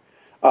 factor.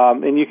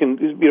 And you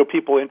can,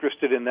 people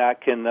interested in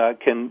that can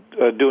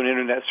do an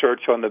internet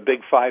search on the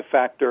big 5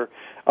 factor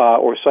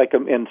or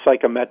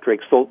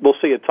psychometrics. They'll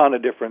see a ton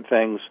of different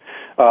things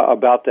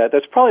about that.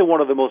 That's probably one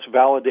of the most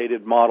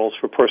validated models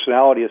for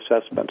personality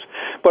assessments.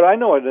 But I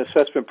know an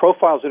assessment,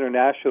 Profiles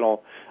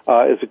International,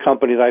 is a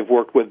company that I've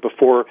worked with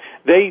before.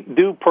 They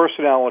do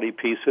personality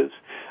pieces.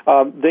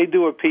 They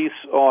do a piece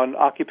on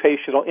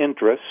occupational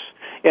interests,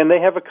 and they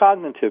have a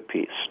cognitive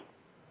piece.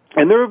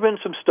 And there have been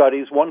some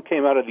studies, one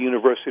came out of the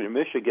University of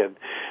Michigan,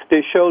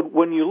 they showed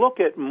when you look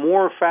at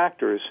more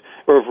factors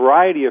or a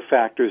variety of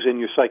factors in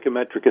your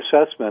psychometric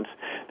assessments,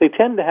 they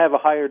tend to have a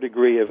higher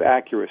degree of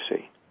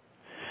accuracy.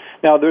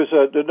 Now, there's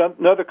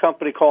another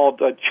company called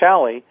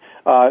Chally.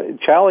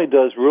 Chally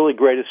does really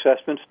great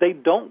assessments. They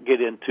don't get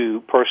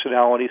into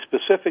personality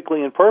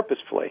specifically and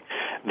purposefully.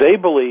 They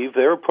believe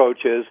their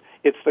approach is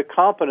it's the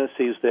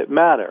competencies that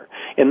matter.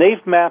 And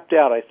they've mapped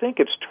out, I think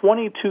it's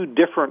 22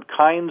 different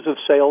kinds of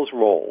sales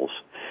roles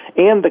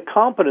and the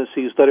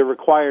competencies that are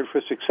required for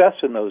success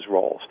in those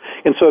roles.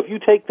 And so if you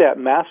take that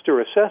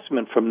master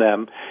assessment from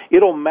them,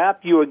 it'll map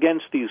you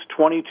against these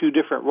 22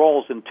 different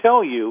roles and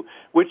tell you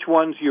which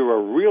ones you're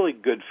a really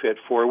good fit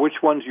for,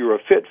 which ones you're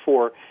a fit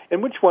for,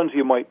 and which ones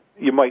you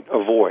might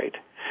avoid.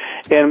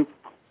 And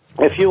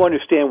if you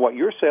understand what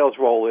your sales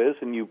role is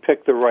and you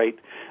pick the right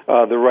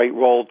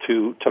role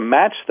to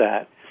match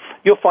that,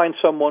 you'll find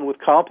someone with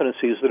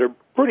competencies that are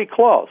pretty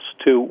close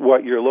to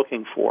what you're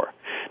looking for.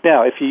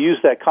 Now, if you use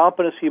that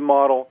competency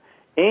model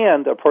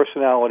and a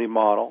personality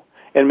model,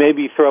 and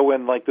maybe throw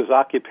in like this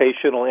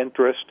occupational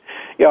interest,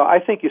 I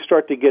think you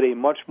start to get a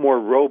much more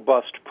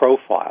robust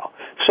profile.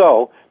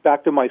 So,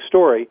 back to my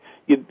story,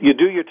 you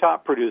do your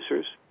top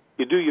producers,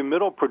 you do your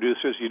middle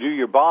producers, you do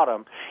your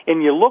bottom,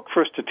 and you look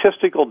for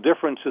statistical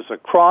differences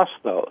across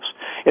those.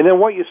 And then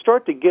what you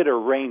start to get are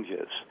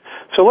ranges.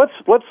 So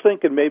let's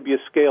think in maybe a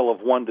scale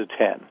of 1 to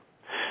 10.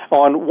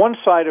 On one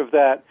side of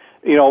that,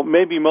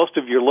 maybe most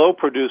of your low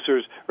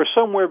producers are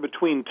somewhere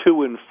between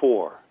 2 and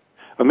 4.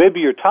 Or maybe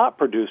your top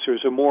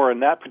producers are more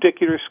in that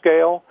particular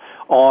scale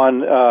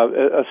on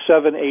a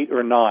 7, 8,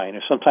 or 9.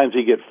 Or sometimes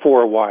you get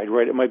 4 wide,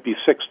 right? It might be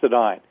 6 to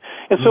 9.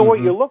 And so what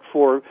you look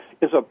for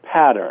is a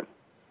pattern.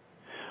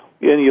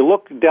 And you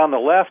look down the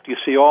left, you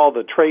see all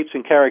the traits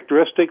and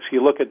characteristics.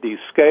 You look at these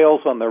scales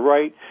on the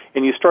right,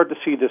 and you start to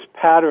see this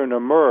pattern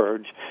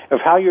emerge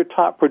of how your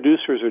top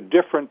producers are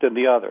different than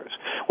the others.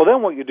 Well,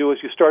 then what you do is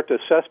you start to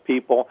assess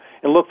people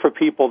and look for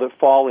people that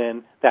fall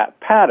in that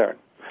pattern.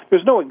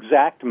 There's no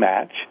exact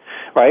match,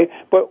 right?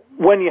 But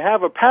when you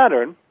have a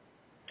pattern,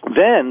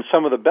 then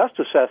some of the best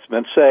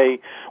assessments say,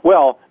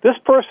 well, this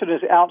person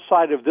is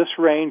outside of this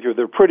range, or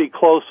they're pretty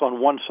close on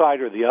one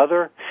side or the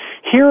other.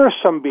 Here are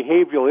some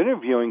behavioral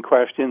interviewing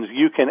questions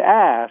you can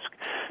ask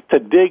to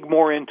dig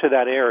more into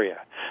that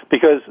area.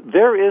 Because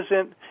there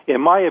isn't,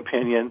 in my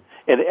opinion,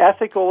 an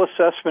ethical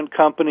assessment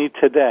company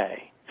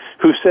today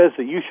who says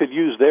that you should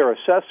use their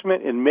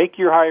assessment and make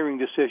your hiring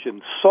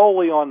decision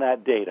solely on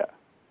that data.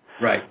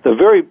 Right. The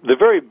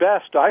very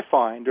best I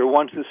find are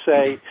ones that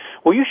say,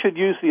 well, you should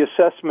use the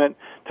assessment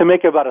to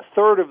make about a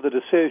third of the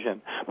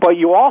decision, but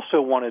you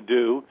also want to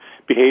do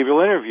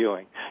behavioral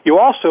interviewing. You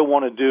also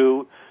want to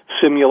do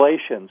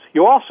simulations.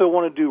 You also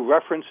want to do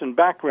reference and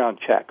background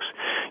checks.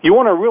 You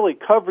want to really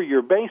cover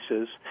your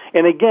bases,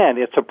 and again,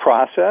 it's a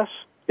process.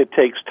 It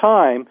takes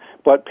time,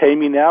 but pay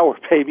me now or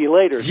pay me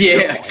later.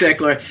 Yeah,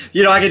 exactly.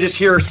 You know, I can just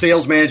hear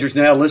sales managers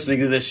now listening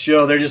to this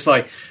show. They're just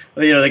like,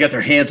 you know, they got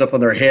their hands up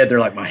on their head. They're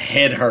like, my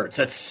head hurts.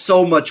 That's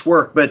so much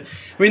work. But,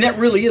 I mean, that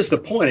really is the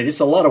point. It's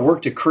a lot of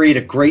work to create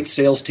a great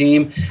sales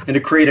team and to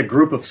create a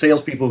group of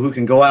salespeople who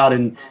can go out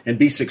and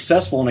be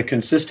successful on a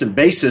consistent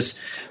basis.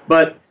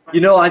 But,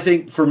 you know, I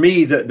think for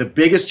me, the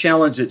biggest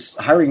challenge that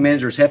hiring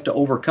managers have to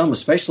overcome,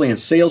 especially in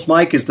sales,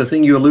 Mike, is the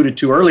thing you alluded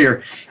to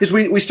earlier, is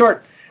we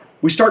start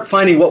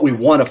finding what we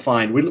want to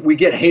find. We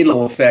get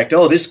halo effect.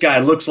 Oh, this guy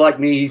looks like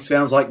me. He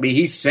sounds like me.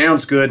 He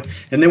sounds good.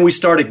 And then we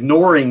start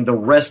ignoring the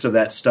rest of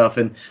that stuff.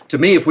 And to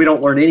me, if we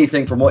don't learn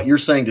anything from what you're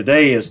saying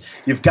today, is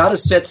you've got to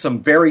set some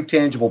very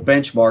tangible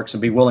benchmarks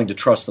and be willing to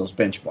trust those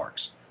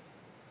benchmarks.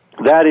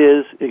 That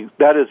is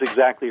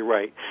exactly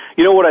right.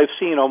 You know what I've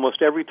seen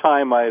almost every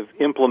time I've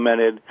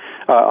implemented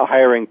a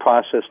hiring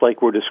process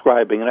like we're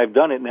describing, and I've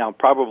done it now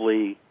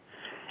probably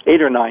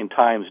 8 or 9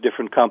 times,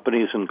 different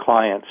companies and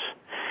clients,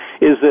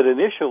 is that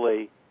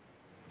initially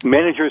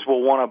managers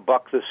will want to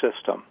buck the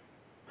system.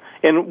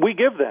 And we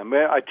give them,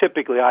 I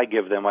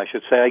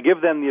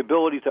give them the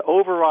ability to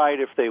override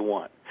if they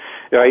want.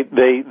 Right?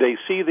 They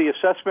see the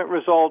assessment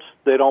results,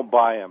 they don't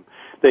buy them.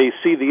 They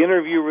see the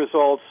interview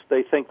results,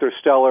 they think they're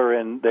stellar,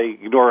 and they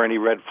ignore any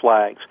red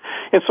flags.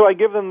 And so I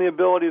give them the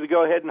ability to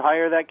go ahead and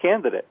hire that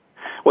candidate.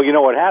 Well, you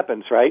know what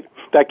happens, right?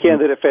 That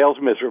candidate fails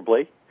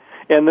miserably,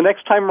 and the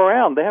next time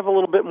around, they have a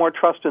little bit more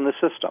trust in the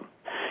system.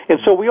 And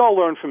so we all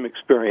learn from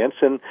experience,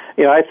 and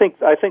you know, I think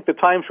the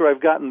times where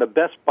I've gotten the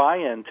best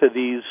buy-in to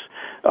these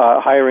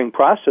hiring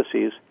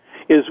processes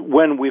is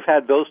when we've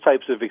had those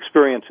types of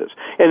experiences.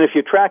 And if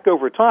you track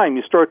over time,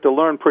 you start to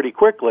learn pretty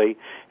quickly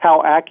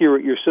how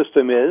accurate your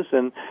system is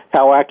and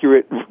how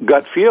accurate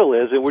gut feel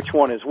is and which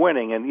one is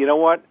winning. And you know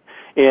what?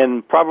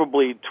 In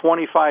probably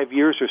 25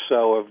 years or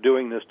so of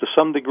doing this to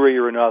some degree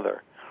or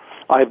another,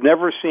 I've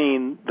never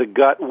seen the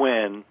gut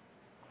win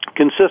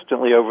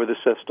consistently over the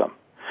system.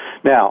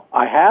 Now,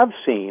 I have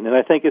seen, and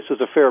I think this is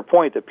a fair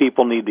point that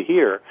people need to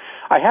hear,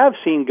 I have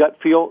seen gut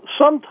feel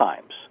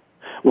sometimes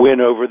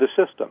win over the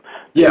system.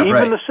 Yeah,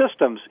 even the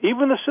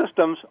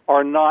systems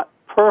are not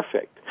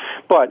perfect.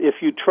 But if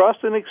you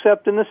trust and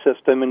accept in the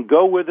system and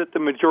go with it the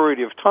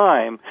majority of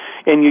time,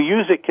 and you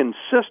use it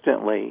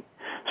consistently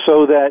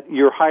so that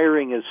your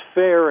hiring is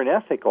fair and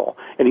ethical,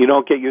 and you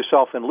don't get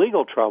yourself in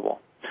legal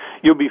trouble,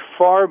 you'll be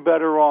far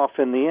better off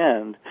in the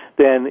end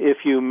than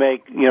if you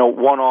make, you know,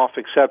 one-off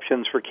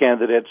exceptions for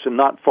candidates and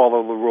not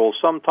follow the rules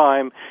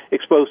sometime,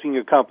 exposing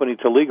your company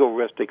to legal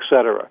risk, et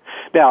cetera.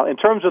 Now, in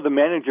terms of the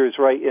managers,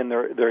 right, in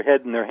their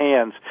head and their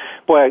hands,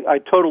 boy, I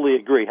totally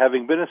agree.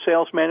 Having been a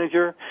sales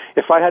manager,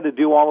 if I had to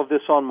do all of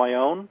this on my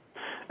own,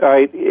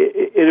 right,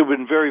 it would have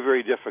been very,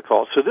 very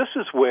difficult. So this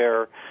is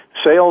where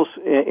sales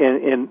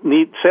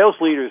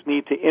leaders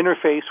need to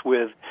interface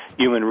with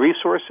human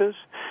resources.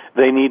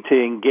 They need to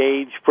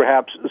engage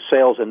perhaps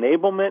sales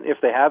enablement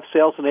if they have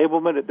sales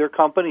enablement at their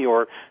company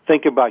or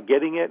think about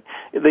getting it.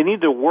 They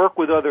need to work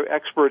with other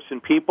experts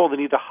and people. They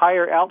need to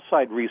hire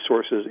outside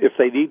resources if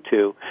they need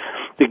to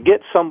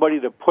get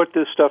somebody to put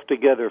this stuff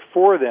together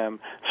for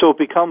them so it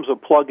becomes a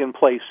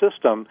plug-and-play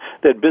system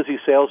that busy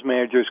sales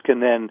managers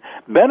can then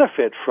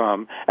benefit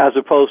from as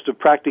opposed to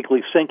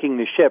practically sinking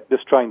the ship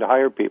just trying to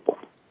hire people.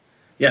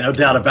 Yeah, no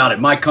doubt about it.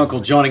 Mike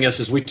Kunkle joining us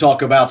as we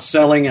talk about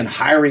selling and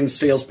hiring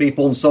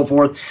salespeople and so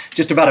forth.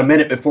 Just about a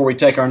minute before we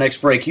take our next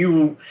break,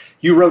 you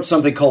wrote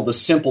something called The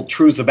Simple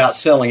Truth About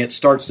Selling. It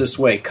starts this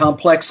way.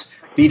 Complex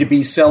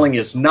B2B selling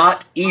is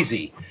not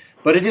easy,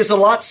 but it is a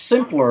lot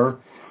simpler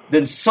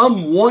than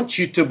some want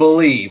you to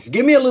believe.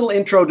 Give me a little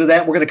intro to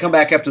that. We're going to come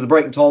back after the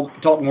break and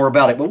talk more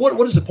about it. But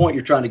what is the point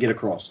you're trying to get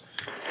across?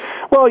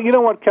 Well, you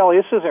know what, Kelly?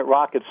 This isn't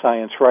rocket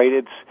science,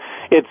 right?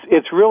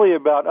 It's really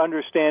about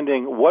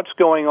understanding what's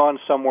going on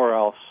somewhere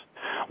else,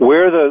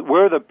 where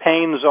the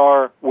pains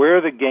are,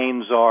 where the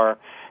gains are,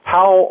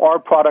 how our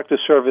product or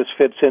service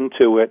fits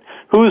into it,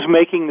 who's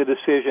making the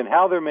decision,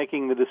 how they're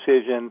making the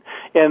decision,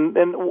 and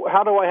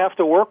how do I have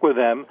to work with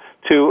them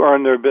to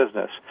earn their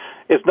business.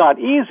 It's not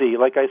easy,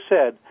 like I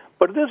said,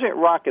 but it isn't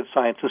rocket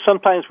science, and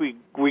sometimes we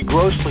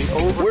grossly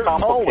overcomplicate. We're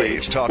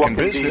always talking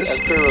business.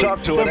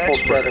 Talk to an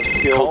expert.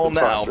 Call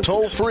now,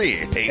 toll free.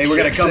 Hey, we're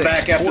going to come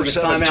back after the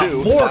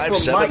timeout. More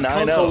from Mike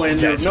Kunkle,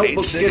 and your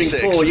notebook's getting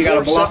full. You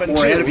got a lot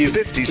more ahead of you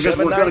because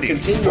we're going to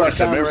continue our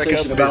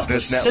conversation about the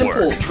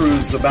simple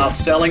truths about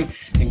selling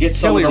and get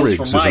some Kelly of those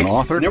Riggs from is Mike. an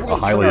author, a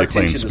highly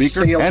acclaimed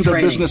speaker, and a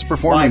business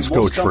performance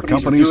coach for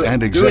companies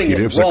and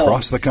executives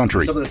across the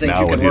country.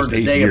 Now in his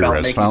 8th year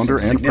as founder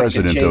and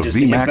president of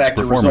VMAX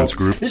Performance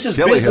Group,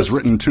 Kelly has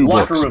written 2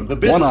 books,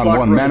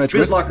 One-on-One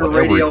Management, what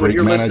every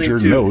great manager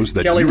knows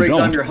that you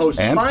don't,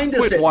 and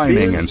Quit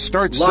Whining and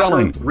Start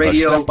Selling, a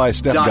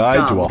step-by-step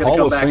guide to a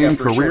Hall of Fame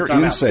career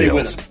in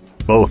sales.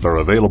 Both are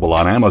available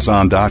on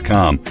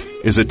Amazon.com.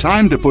 Is it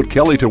time to put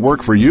Kelly to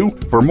work for you?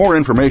 For more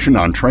information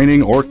on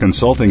training or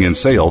consulting in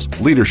sales,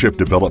 leadership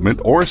development,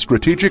 or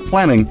strategic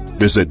planning,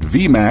 visit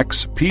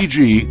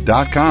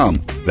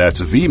VMAXPG.com.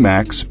 That's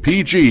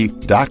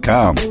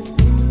VMAXPG.com.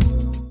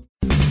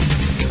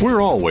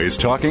 We're always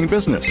talking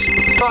business.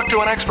 Talk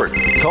to an expert.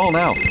 Call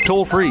now,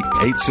 toll free,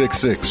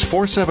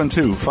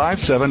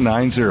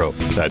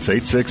 866-472-5790. That's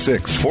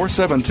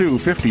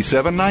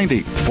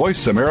 866-472-5790.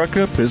 Voice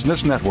America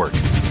Business Network.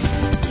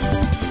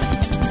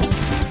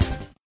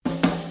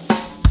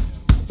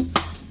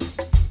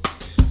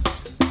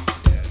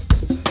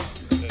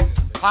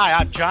 Hi,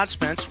 I'm John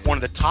Spence, one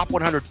of the top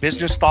 100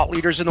 business thought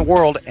leaders in the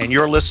world, and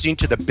you're listening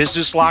to the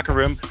Business Locker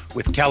Room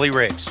with Kelly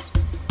Riggs.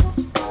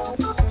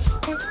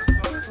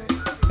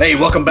 Hey,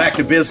 welcome back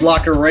to Biz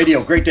Locker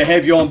Radio. Great to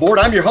have you on board.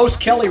 I'm your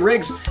host, Kelly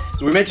Riggs. As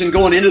we mentioned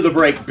going into the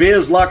break,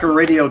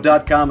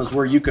 bizlockerradio.com is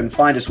where you can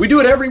find us. We do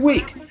it every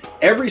week.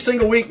 Every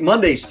single week,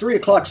 Mondays, 3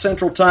 o'clock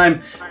Central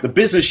Time, the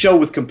business show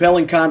with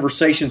compelling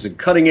conversations and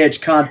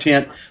cutting-edge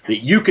content that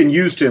you can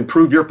use to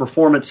improve your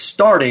performance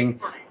starting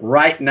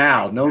right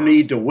now. No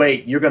need to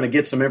wait. You're going to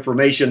get some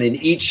information in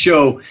each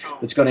show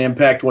that's going to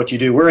impact what you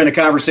do. We're in a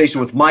conversation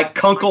with Mike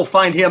Kunkle.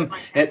 Find him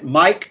at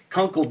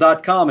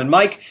MikeKunkle.com. And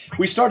Mike,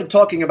 we started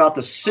talking about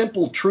the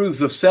simple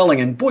truths of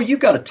selling. And boy, you've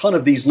got a ton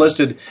of these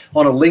listed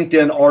on a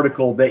LinkedIn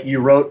article that you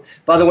wrote.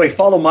 By the way,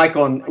 follow Mike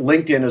on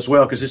LinkedIn as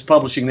well because his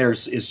publishing there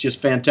is just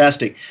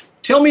fantastic.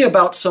 Tell me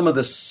about some of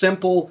the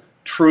simple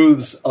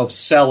truths of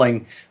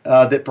selling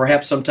that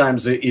perhaps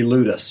sometimes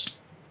elude us.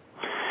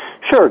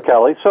 Sure,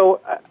 Kelly. So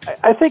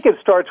I think it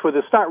starts with,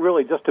 it's not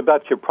really just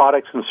about your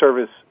products and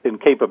service and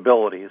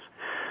capabilities,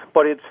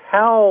 but it's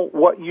how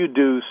what you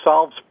do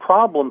solves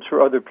problems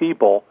for other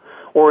people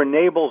or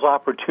enables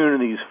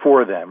opportunities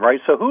for them, right?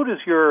 So who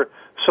does your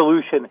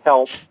solution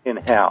help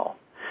and how?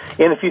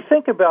 And if you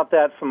think about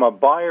that from a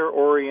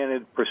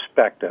buyer-oriented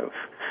perspective,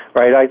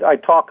 right, I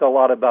talk a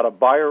lot about a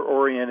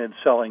buyer-oriented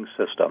selling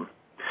system.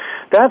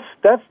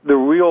 That's the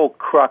real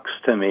crux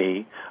to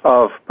me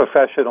of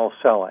professional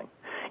selling.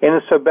 And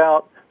it's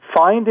about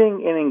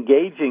finding and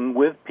engaging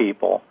with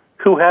people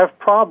who have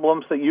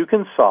problems that you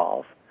can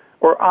solve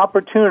or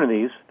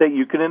opportunities that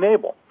you can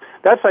enable.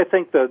 That's, I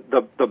think, the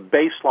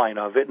baseline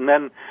of it. And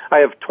then I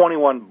have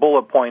 21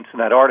 bullet points in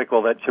that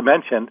article that you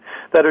mentioned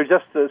that are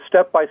just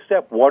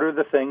step-by-step. What are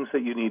the things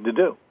that you need to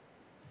do?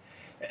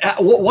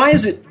 Why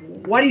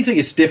do you think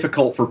it's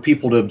difficult for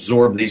people to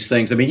absorb these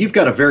things? I mean, you've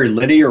got a very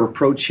linear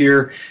approach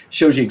here,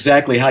 shows you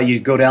exactly how you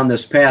go down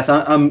this path.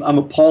 I'm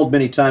appalled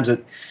many times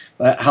at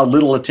how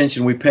little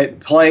attention we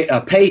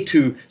pay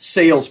to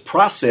sales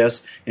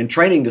process and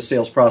training to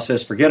sales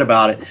process. Forget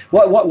about it.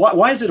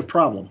 Why is it a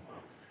problem?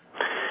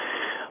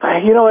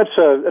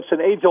 It's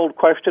an age-old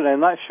question.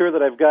 I'm not sure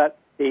that I've got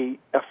a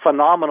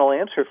phenomenal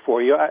answer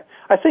for you. I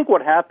think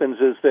what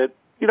happens is that,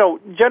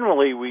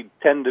 generally we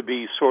tend to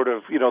be sort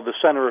of, the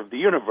center of the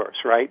universe,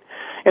 right?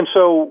 And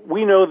so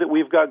we know that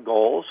we've got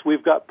goals,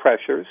 we've got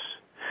pressures,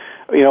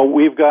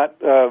 we've got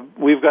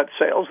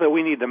sales that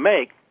we need to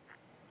make.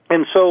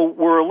 And so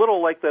we're a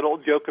little like that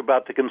old joke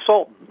about the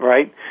consultant,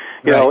 right?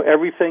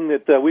 Everything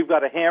that we've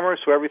got a hammer,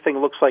 so everything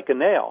looks like a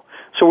nail.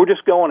 So we're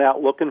just going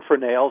out looking for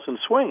nails and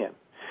swinging.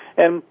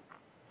 And,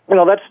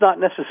 that's not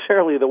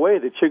necessarily the way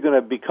that you're going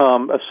to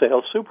become a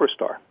sales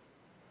superstar.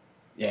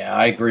 Yeah,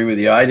 I agree with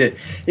you.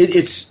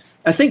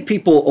 I think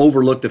people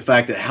overlook the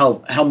fact that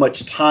how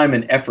much time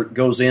and effort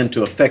goes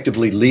into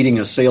effectively leading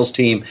a sales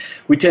team.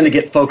 We tend to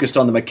get focused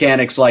on the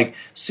mechanics like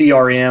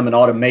CRM and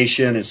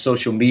automation and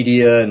social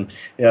media and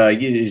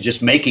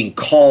just making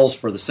calls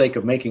for the sake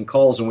of making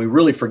calls, and we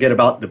really forget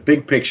about the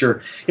big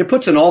picture. It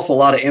puts an awful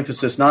lot of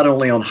emphasis not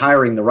only on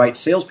hiring the right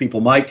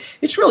salespeople, Mike.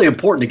 It's really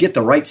important to get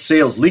the right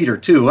sales leader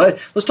too.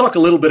 Let's talk a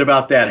little bit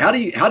about that. How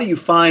do you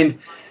find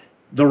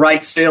the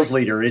right sales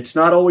leader? It's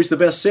not always the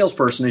best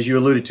salesperson, as you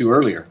alluded to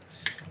earlier.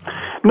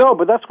 No,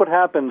 but that's what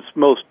happens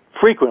most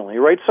frequently,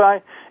 right?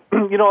 So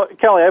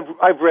Kelly,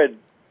 I've read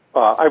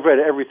I've read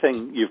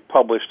everything you've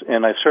published,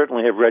 and I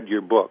certainly have read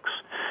your books,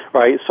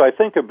 right? So I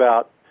think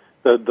about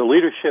the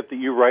leadership that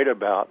you write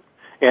about,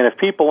 and if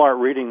people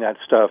aren't reading that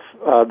stuff,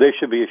 they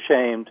should be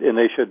ashamed, and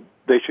they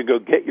should go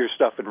get your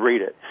stuff and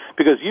read it,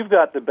 because you've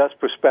got the best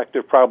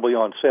perspective probably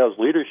on sales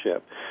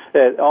leadership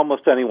than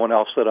almost anyone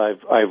else that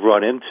I've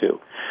run into.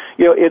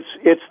 You know,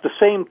 it's the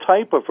same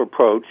type of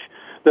approach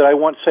that I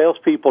want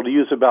salespeople to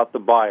use about the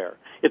buyer.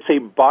 It's a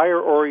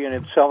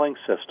buyer-oriented selling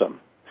system.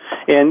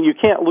 And you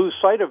can't lose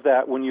sight of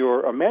that when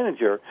you're a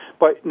manager,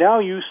 but now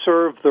you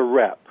serve the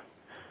rep.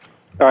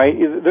 All right?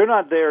 They're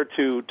not there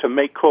to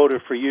make quota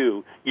for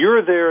you.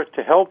 You're there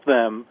to help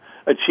them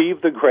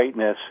achieve the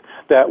greatness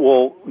that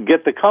will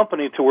get the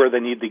company to where they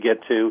need to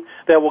get to,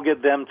 that will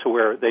get them to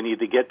where they need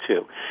to get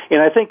to.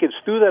 And I think it's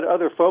through that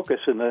other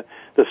focus and the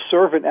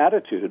servant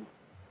attitude.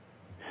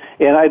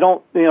 And I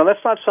don't,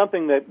 that's not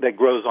something that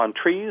grows on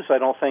trees. I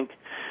don't think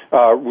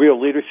real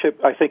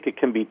leadership, I think it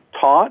can be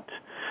taught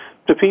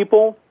to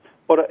people.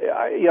 But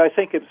I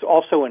think it's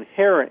also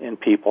inherent in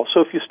people. So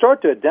if you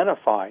start to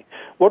identify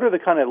what are the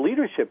kind of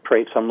leadership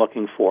traits I'm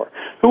looking for,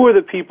 who are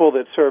the people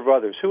that serve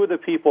others, who are the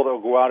people that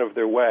will go out of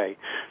their way,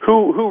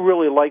 who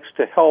really likes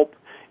to help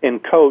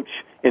and coach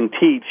and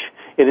teach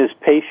and is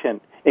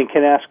patient and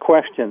can ask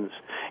questions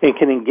and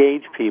can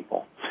engage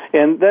people.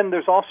 And then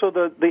there's also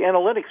the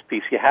analytics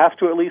piece. You have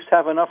to at least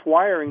have enough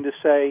wiring to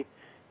say,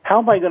 how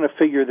am I going to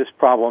figure this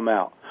problem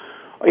out?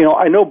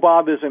 I know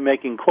Bob isn't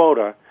making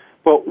quota,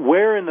 but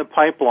where in the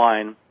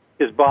pipeline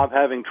is Bob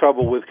having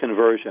trouble with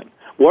conversion?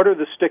 What are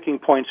the sticking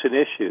points and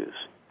issues?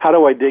 How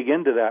do I dig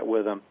into that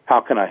with him?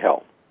 How can I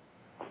help?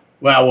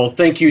 Wow, well,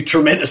 thank you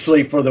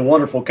tremendously for the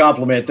wonderful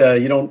compliment.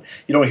 You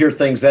don't hear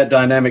things that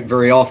dynamic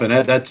very often.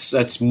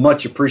 That's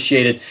much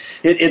appreciated.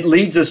 It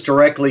leads us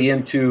directly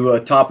into a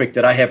topic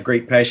that I have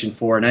great passion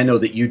for, and I know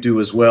that you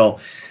do as well.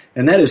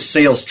 And that is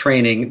sales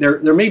training.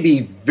 There may be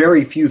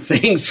very few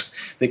things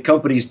that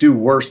companies do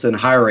worse than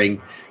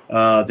hiring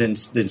than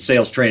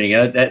sales training.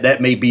 That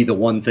may be the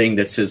one thing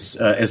that's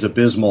as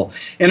abysmal.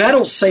 And I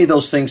don't say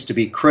those things to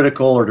be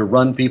critical or to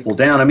run people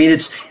down. I mean,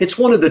 it's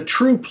one of the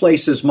true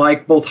places,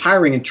 Mike, both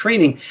hiring and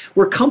training,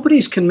 where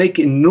companies can make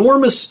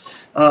enormous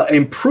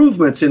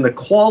improvements in the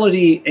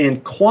quality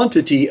and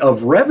quantity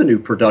of revenue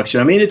production.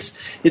 I mean, it's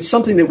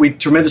something that we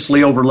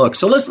tremendously overlook.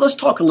 So let's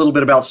talk a little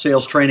bit about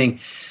sales training.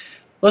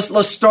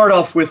 Let's start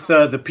off with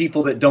the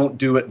people that don't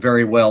do it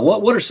very well.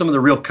 What are some of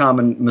the real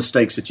common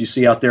mistakes that you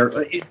see out there?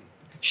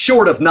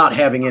 Short of not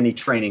having any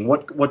training,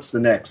 what's the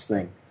next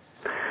thing?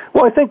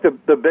 Well, I think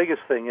the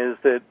biggest thing is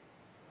that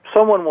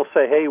someone will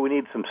say, hey, we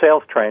need some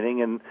sales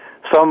training, and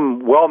some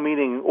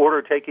well-meaning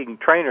order-taking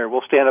trainer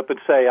will stand up and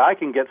say, I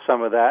can get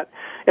some of that.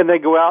 And they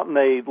go out and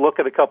they look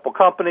at a couple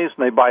companies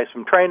and they buy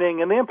some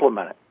training and they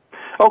implement it.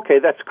 Okay,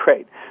 that's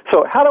great.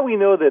 So how do we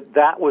know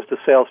that was the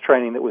sales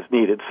training that was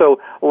needed?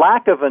 So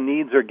lack of a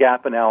needs or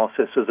gap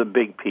analysis is a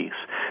big piece.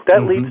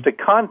 That leads to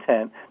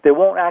content that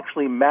won't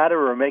actually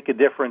matter or make a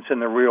difference in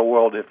the real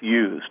world if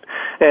used.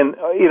 And,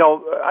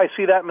 I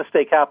see that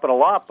mistake happen a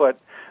lot, but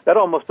that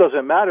almost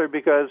doesn't matter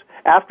because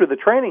after the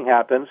training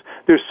happens,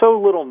 there's so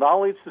little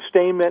knowledge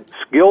sustainment,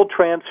 skill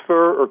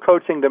transfer, or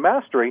coaching to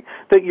mastery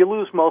that you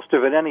lose most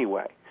of it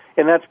anyway.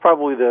 And that's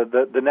probably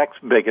the next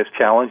biggest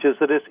challenge is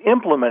that it's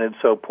implemented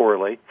so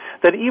poorly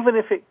that even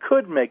if it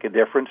could make a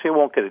difference, it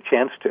won't get a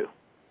chance to.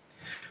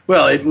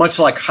 Well, much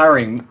like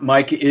hiring,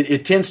 Mike,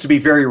 it tends to be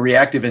very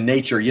reactive in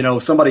nature.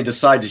 Somebody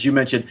decides, as you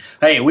mentioned,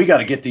 hey, we got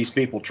to get these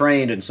people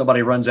trained, and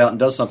somebody runs out and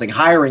does something.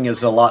 Hiring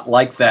is a lot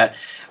like that.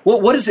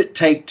 What does it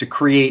take to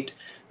create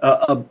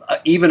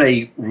even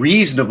a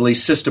reasonably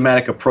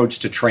systematic approach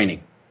to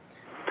training?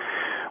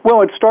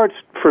 Well, it starts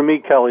for me,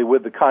 Kelly,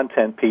 with the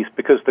content piece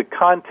because the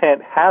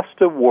content has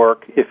to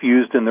work if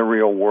used in the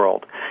real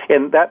world.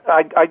 And that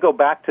I go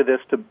back to this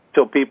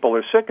till people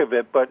are sick of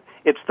it, but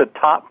it's the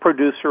top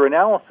producer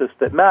analysis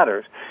that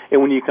matters.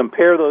 And when you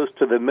compare those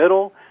to the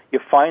middle, you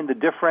find the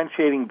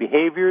differentiating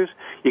behaviors,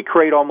 you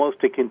create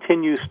almost a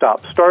continue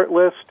stop-start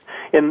list,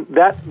 and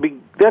that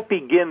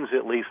begins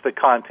at least the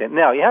content.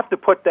 Now, you have to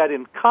put that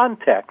in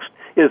context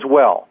as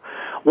well.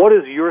 What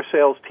does your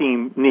sales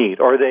team need?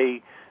 Are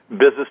they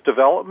business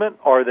development?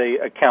 Are they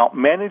account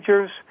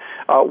managers?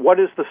 What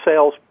is the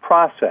sales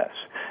process,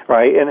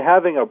 right? And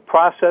having a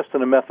process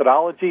and a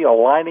methodology,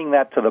 aligning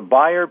that to the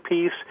buyer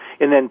piece,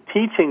 and then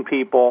teaching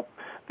people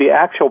the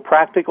actual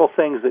practical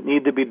things that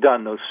need to be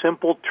done, those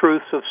simple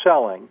truths of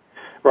selling,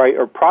 right,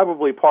 are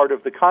probably part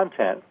of the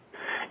content.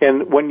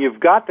 And when you've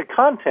got the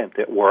content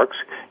that works,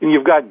 and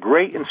you've got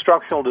great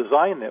instructional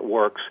design that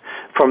works,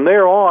 from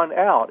there on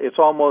out, it's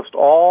almost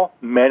all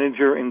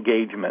manager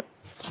engagement.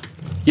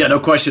 Yeah,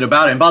 no question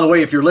about it. And by the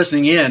way, if you're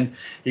listening in,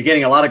 you're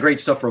getting a lot of great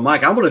stuff from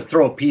Mike. I'm going to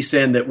throw a piece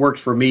in that worked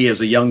for me as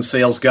a young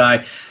sales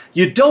guy.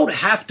 You don't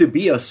have to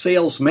be a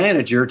sales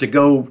manager to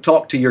go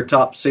talk to your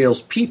top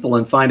salespeople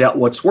and find out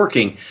what's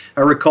working.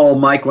 I recall,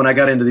 Mike, when I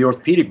got into the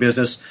orthopedic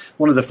business,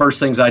 one of the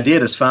first things I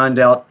did is find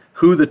out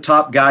who the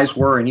top guys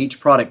were in each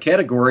product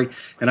category.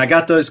 And I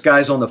got those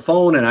guys on the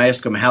phone and I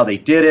asked them how they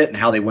did it and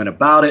how they went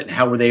about it and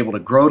how were they able to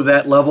grow to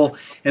that level.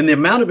 And the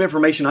amount of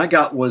information I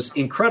got was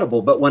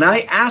incredible. But when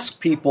I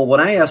ask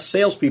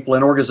salespeople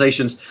in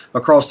organizations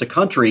across the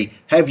country,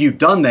 have you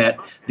done that?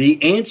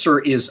 The answer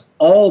is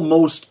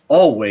almost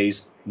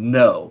always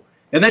no.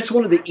 And that's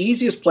one of the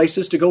easiest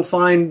places to go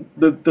find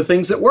the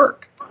things that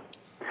work.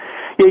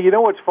 Yeah, you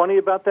know what's funny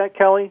about that,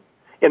 Kelly?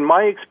 In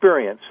my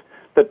experience,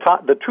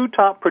 the two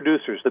top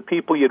producers, the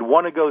people you'd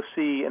want to go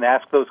see and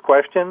ask those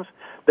questions,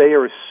 they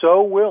are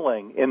so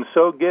willing and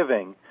so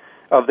giving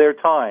of their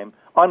time.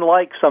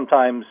 Unlike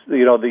sometimes,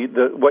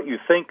 the what you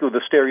think of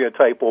the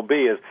stereotype will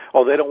be is,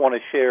 oh, they don't want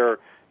to share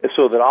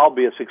so that I'll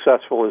be as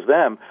successful as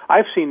them.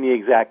 I've seen the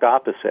exact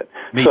opposite.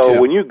 Me so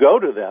too. When you go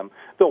to them,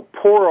 they'll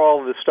pour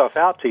all of this stuff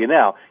out to you.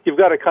 Now, you've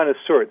got to kind of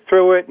sort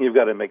through it, and you've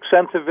got to make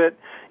sense of it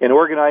and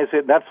organize it.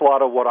 And that's a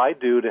lot of what I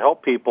do to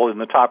help people in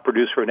the top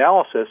producer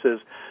analysis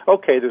is,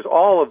 okay, there's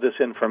all of this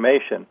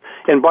information.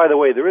 And by the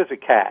way, there is a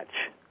catch.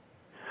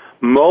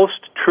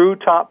 Most true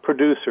top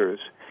producers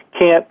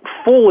can't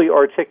fully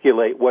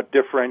articulate what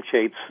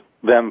differentiates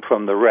them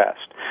from the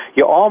rest.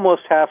 You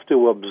almost have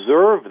to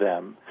observe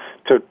them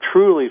to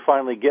truly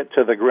finally get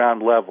to the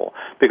ground level,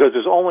 because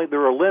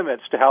there are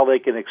limits to how they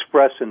can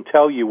express and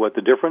tell you what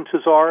the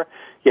differences are.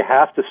 You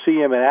have to see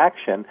them in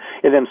action,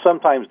 and then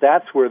sometimes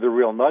that's where the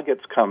real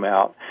nuggets come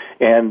out.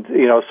 And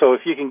so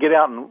if you can get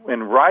out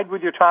and ride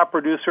with your top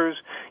producers,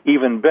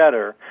 even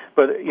better.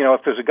 But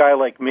if there's a guy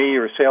like me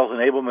or sales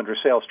enablement or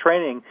sales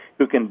training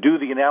who can do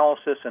the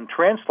analysis and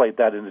translate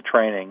that into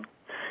training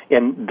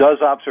and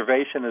does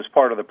observation as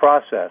part of the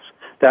process,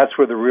 that's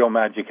where the real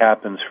magic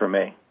happens for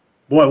me.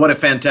 Boy, what a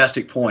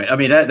fantastic point. I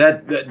mean,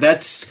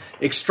 that's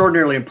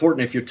extraordinarily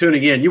important. If you're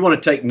tuning in, you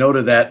want to take note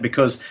of that,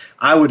 because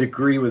I would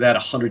agree with that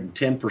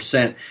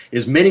 110%.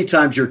 Is many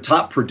times your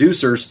top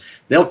producers,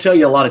 they'll tell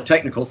you a lot of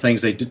technical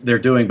things they're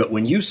doing, but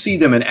when you see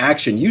them in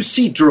action, you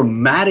see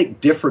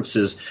dramatic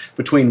differences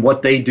between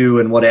what they do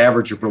and what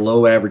average or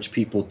below average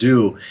people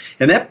do.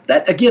 And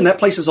that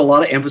places a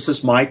lot of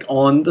emphasis, Mike,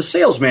 on the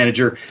sales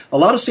manager. A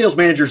lot of sales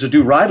managers that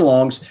do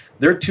ride-alongs,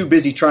 they're too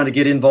busy trying to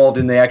get involved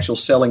in the actual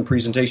selling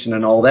presentation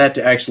and all that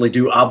to actually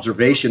do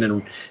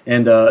observation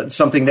and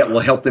something that will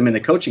help them in the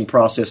coaching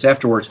process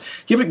afterwards.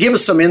 Give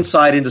us some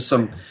insight into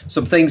some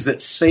things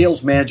that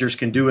sales managers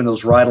can do in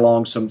those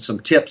ride-alongs, some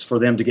tips for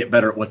them to get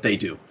better at what they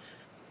do.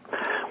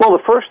 Well,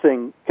 the first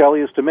thing,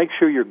 Kelly, is to make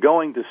sure you're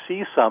going to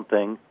see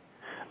something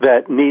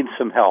that needs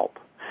some help.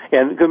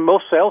 And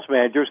most sales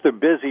managers, they're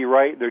busy,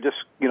 right? They're just,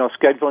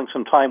 scheduling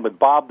some time with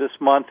Bob this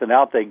month, and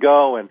out they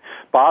go, and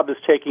Bob is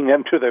taking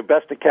them to their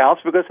best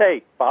accounts because,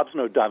 hey, Bob's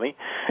no dummy.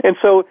 And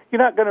so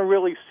you're not going to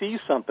really see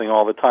something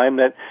all the time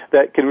that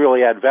can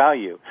really add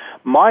value.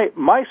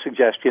 My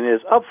suggestion is,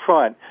 up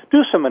front,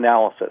 do some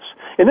analysis.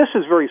 And this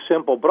is very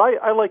simple, but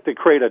I like to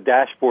create a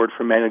dashboard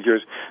for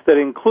managers that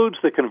includes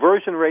the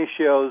conversion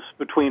ratios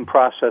between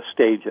process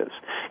stages.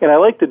 And I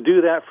like to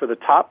do that for the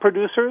top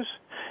producers,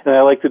 and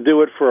I like to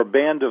do it for a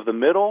band of the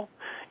middle,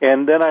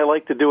 and then I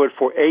like to do it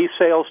for a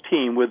sales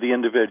team with the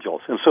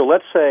individuals. And so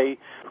let's say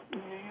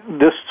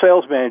this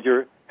sales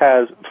manager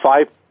has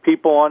 5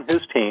 people on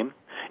his team,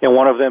 and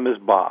one of them is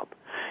Bob.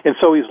 And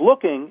so he's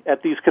looking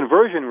at these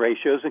conversion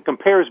ratios and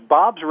compares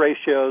Bob's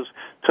ratios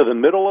to the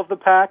middle of the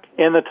pack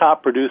and the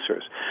top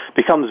producers.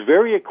 Becomes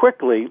very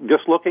quickly,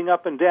 just looking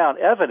up and down,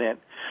 evident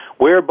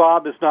where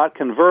Bob is not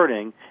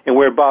converting and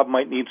where Bob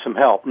might need some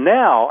help.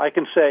 Now I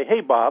can say,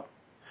 hey, Bob,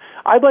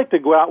 I'd like to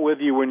go out with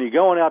you when you're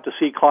going out to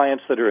see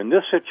clients that are in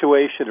this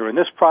situation or in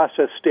this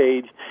process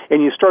stage,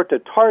 and you start to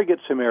target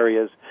some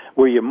areas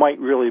where you might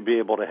really be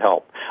able to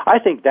help. I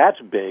think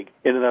that's big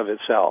in and of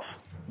itself.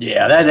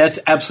 Yeah, that's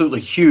absolutely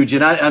huge.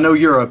 And I know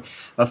you're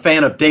a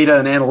fan of data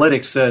and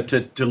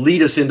analytics to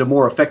lead us into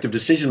more effective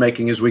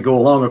decision-making as we go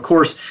along. Of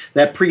course,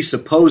 that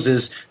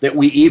presupposes that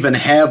we even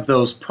have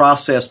those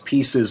process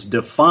pieces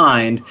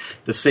defined,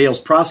 the sales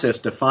process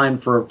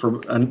defined for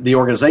the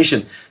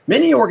organization.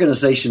 Many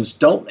organizations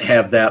don't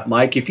have that,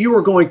 Mike. If you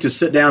were going to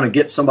sit down and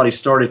get somebody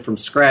started from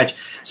scratch,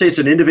 say it's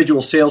an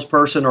individual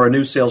salesperson or a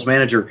new sales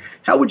manager,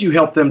 how would you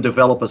help them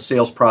develop a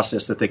sales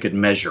process that they could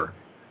measure?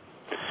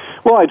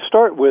 Well, I'd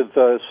start with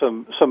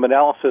some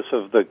analysis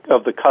of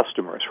the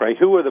customers, right?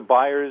 Who are the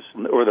buyers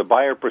or the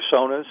buyer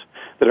personas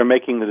that are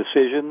making the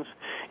decisions,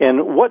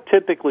 and what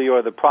typically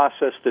are the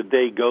process that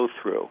they go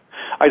through?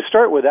 I'd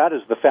start with that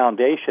as the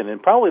foundation,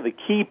 and probably the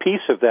key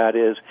piece of that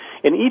is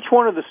in each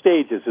one of the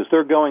stages as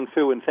they're going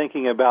through and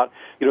thinking about,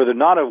 they're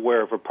not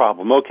aware of a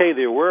problem. Okay,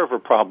 they're aware of a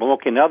problem.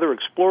 Okay, now they're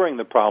exploring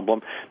the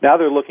problem. Now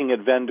they're looking at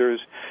vendors.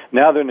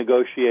 Now they're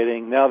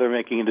negotiating. Now they're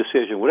making a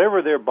decision.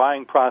 Whatever their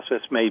buying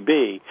process may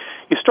be,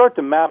 you start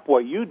to map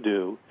what you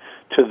do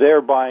to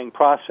their buying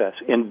process.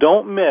 And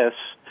don't miss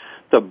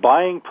the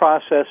buying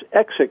process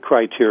exit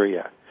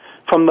criteria.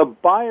 From the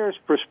buyer's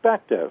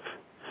perspective,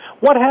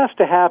 what has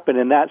to happen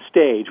in that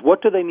stage?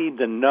 What do they need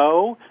to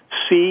know,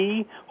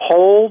 see,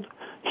 hold,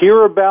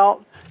 hear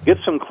about, Get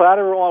some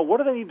collateral on. What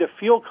do they need to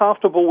feel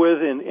comfortable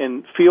with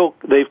and feel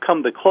they've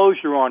come to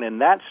closure on in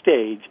that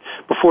stage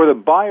before the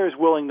buyer's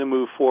willing to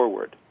move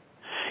forward?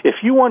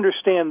 If you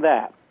understand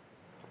that,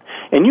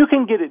 and you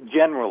can get it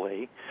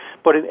generally,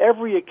 but in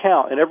every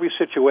account, in every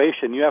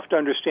situation, you have to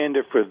understand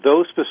it for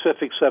those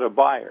specific set of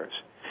buyers.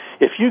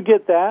 If you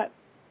get that,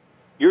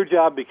 your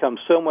job becomes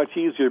so much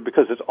easier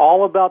because it's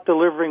all about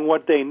delivering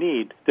what they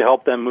need to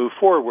help them move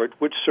forward,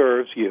 which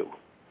serves you.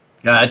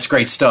 That's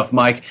great stuff,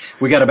 Mike.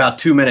 We got about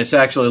 2 minutes,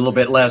 actually a little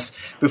bit less.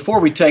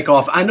 Before we take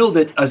off, I know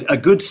that a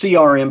good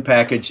CRM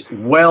package,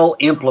 well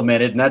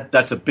implemented, and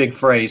that's a big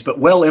phrase, but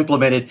well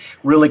implemented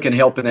really can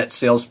help in that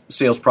sales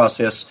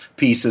process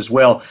piece as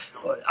well.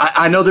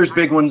 I know there's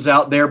big ones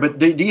out there, but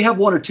do you have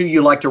one or two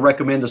you like to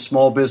recommend to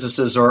small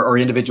businesses or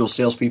individual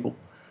salespeople?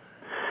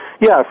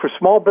 Yeah, for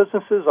small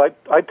businesses,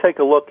 I'd take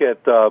a look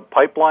at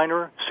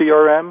Pipeliner,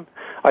 CRM.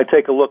 I'd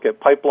take a look at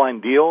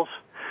Pipeline Deals.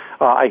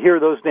 I hear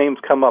those names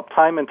come up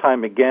time and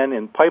time again,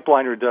 and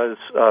Pipeliner does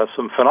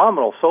some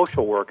phenomenal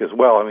social work as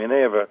well. I mean,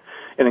 they have an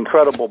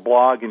incredible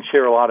blog and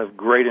share a lot of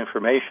great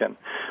information.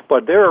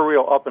 But they're a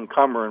real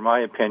up-and-comer, in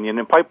my opinion,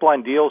 and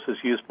Pipeline Deals is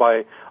used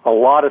by a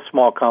lot of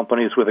small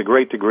companies with a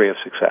great degree of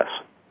success.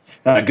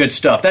 Good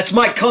stuff. That's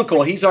Mike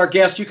Kunkle. He's our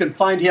guest. You can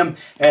find him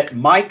at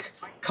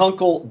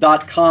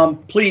MikeKunkle.com.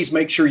 Please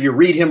make sure you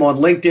read him on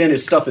LinkedIn.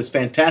 His stuff is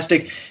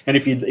fantastic. And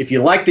if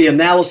you like the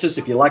analysis,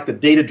 if you like the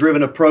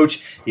data-driven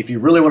approach, if you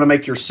really want to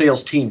make your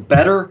sales team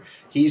better,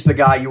 he's the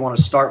guy you want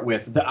to start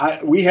with.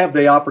 We have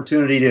the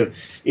opportunity to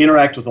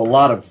interact with a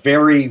lot of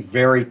very,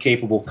 very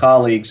capable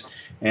colleagues,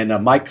 and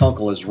Mike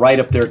Kunkle is right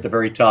up there at the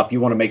very top.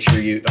 You want to make sure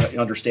you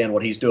understand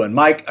what he's doing.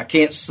 Mike, I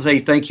can't say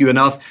thank you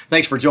enough.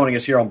 Thanks for joining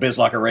us here on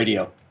BizLocker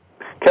Radio.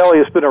 Kelly,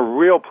 it's been a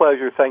real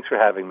pleasure. Thanks for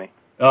having me.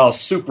 Oh,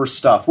 super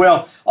stuff.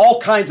 Well, all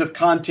kinds of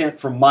content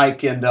from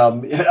Mike, and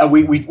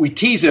we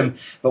tease him,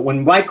 but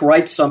when Mike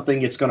writes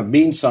something, it's going to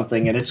mean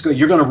something, and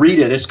you're going to read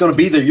it. It's going to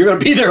be there. You're going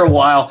to be there a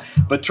while,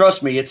 but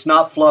trust me, it's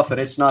not fluff,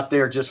 and it's not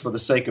there just for the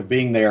sake of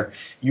being there.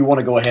 You want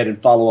to go ahead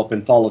and follow up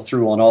and follow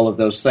through on all of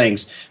those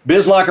things.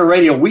 BizLocker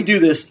Radio, we do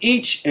this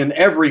each and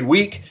every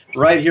week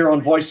right here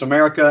on Voice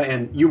America,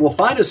 and you will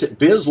find us at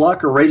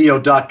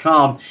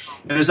bizlockerradio.com.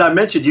 And as I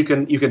mentioned, you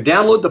can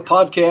download the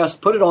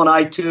podcast, put it on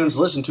iTunes,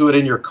 listen to it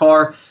in your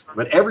car.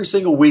 But every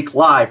single week,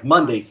 live,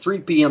 Monday, 3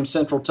 p.m.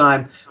 Central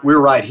Time, we're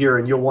right here,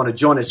 and you'll want to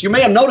join us. You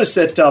may have noticed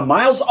that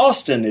Miles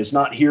Austin is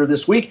not here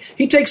this week.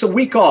 He takes a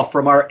week off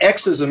from our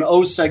X's and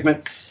O's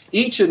segment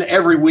each and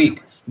every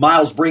week.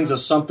 Miles brings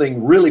us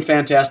something really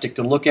fantastic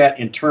to look at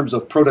in terms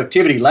of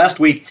productivity. Last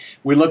week,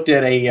 we looked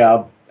at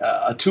a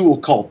tool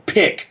called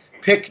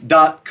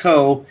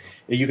pick.co.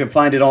 You can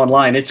find it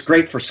online. It's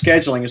great for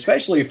scheduling,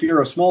 especially if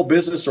you're a small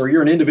business or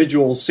you're an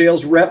individual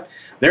sales rep.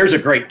 There's a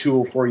great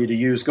tool for you to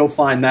use. Go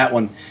find that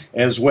one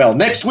as well.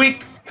 Next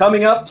week,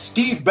 coming up,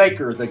 Steve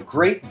Baker, The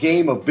Great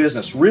Game of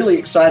Business. Really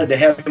excited to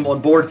have him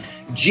on board.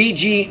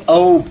 GGOB.com.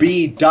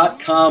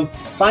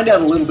 Find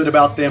out a little bit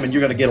about them, and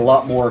you're going to get a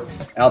lot more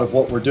out of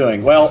what we're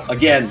doing. Well,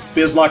 again,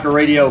 BizLocker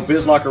Radio,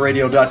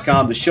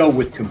 bizlockerradio.com, the show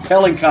with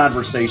compelling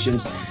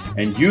conversations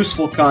and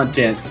useful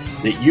content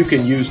that you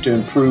can use to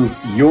improve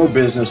your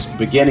business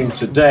beginning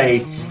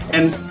today.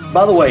 And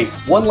by the way,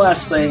 one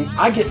last thing,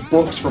 I get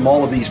books from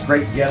all of these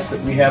great guests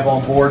that we have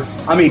on board.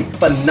 I mean,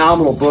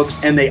 phenomenal books,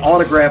 and they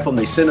autograph them,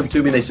 they send them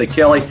to me, they say,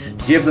 Kelly,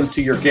 give them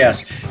to your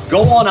guests.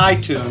 Go on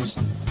iTunes,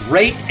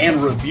 rate and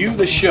review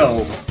the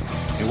show,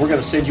 and we're going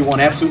to send you one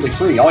absolutely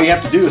free. All you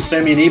have to do is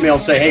send me an email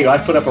and say, hey, I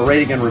put up a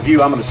rating and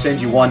review, I'm going to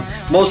send you one.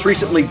 Most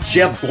recently,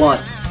 Jeff Blunt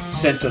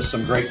sent us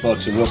some great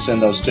books, and we'll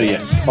send those to you.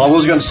 Well,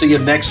 we're going to see you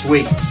next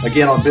week,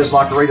 again on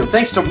BizLocker Radio.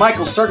 Thanks to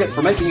Michael Sergett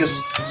for making us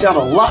sound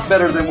a lot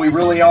better than we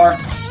really are.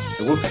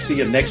 And we'll see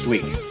you next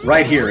week,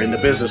 right here in the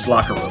Business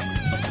Locker Room.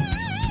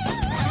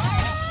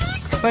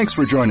 Thanks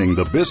for joining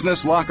the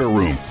Business Locker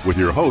Room with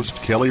your host,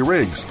 Kelly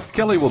Riggs.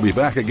 Kelly will be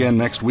back again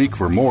next week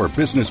for more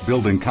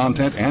business-building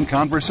content and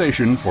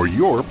conversation for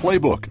your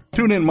playbook.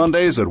 Tune in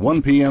Mondays at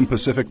 1 p.m.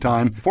 Pacific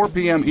Time, 4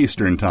 p.m.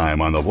 Eastern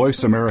Time on the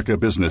Voice America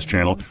Business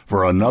Channel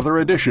for another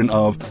edition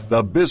of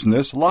the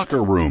Business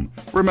Locker Room.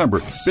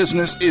 Remember,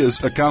 business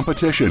is a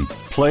competition.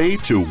 Play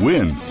to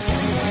win.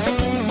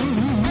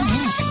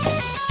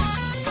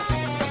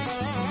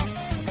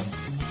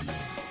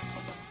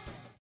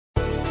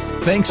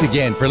 Thanks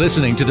again for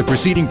listening to the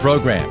preceding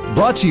program,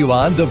 brought to you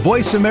on the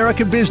Voice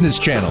America Business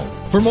Channel.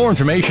 For more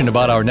information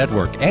about our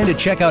network and to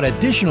check out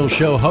additional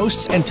show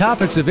hosts and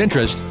topics of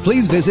interest,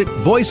 please visit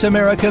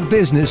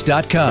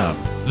voiceamericabusiness.com.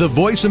 The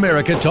Voice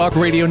America Talk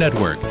Radio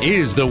Network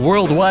is the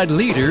worldwide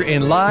leader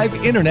in live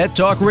Internet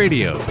talk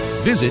radio.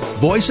 Visit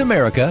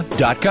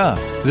voiceamerica.com.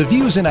 The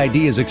views and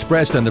ideas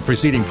expressed on the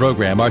preceding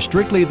program are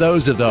strictly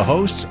those of the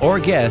hosts or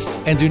guests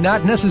and do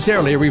not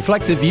necessarily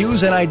reflect the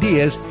views and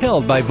ideas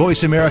held by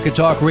Voice America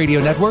Talk Radio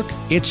Network,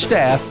 its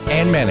staff,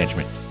 and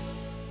management.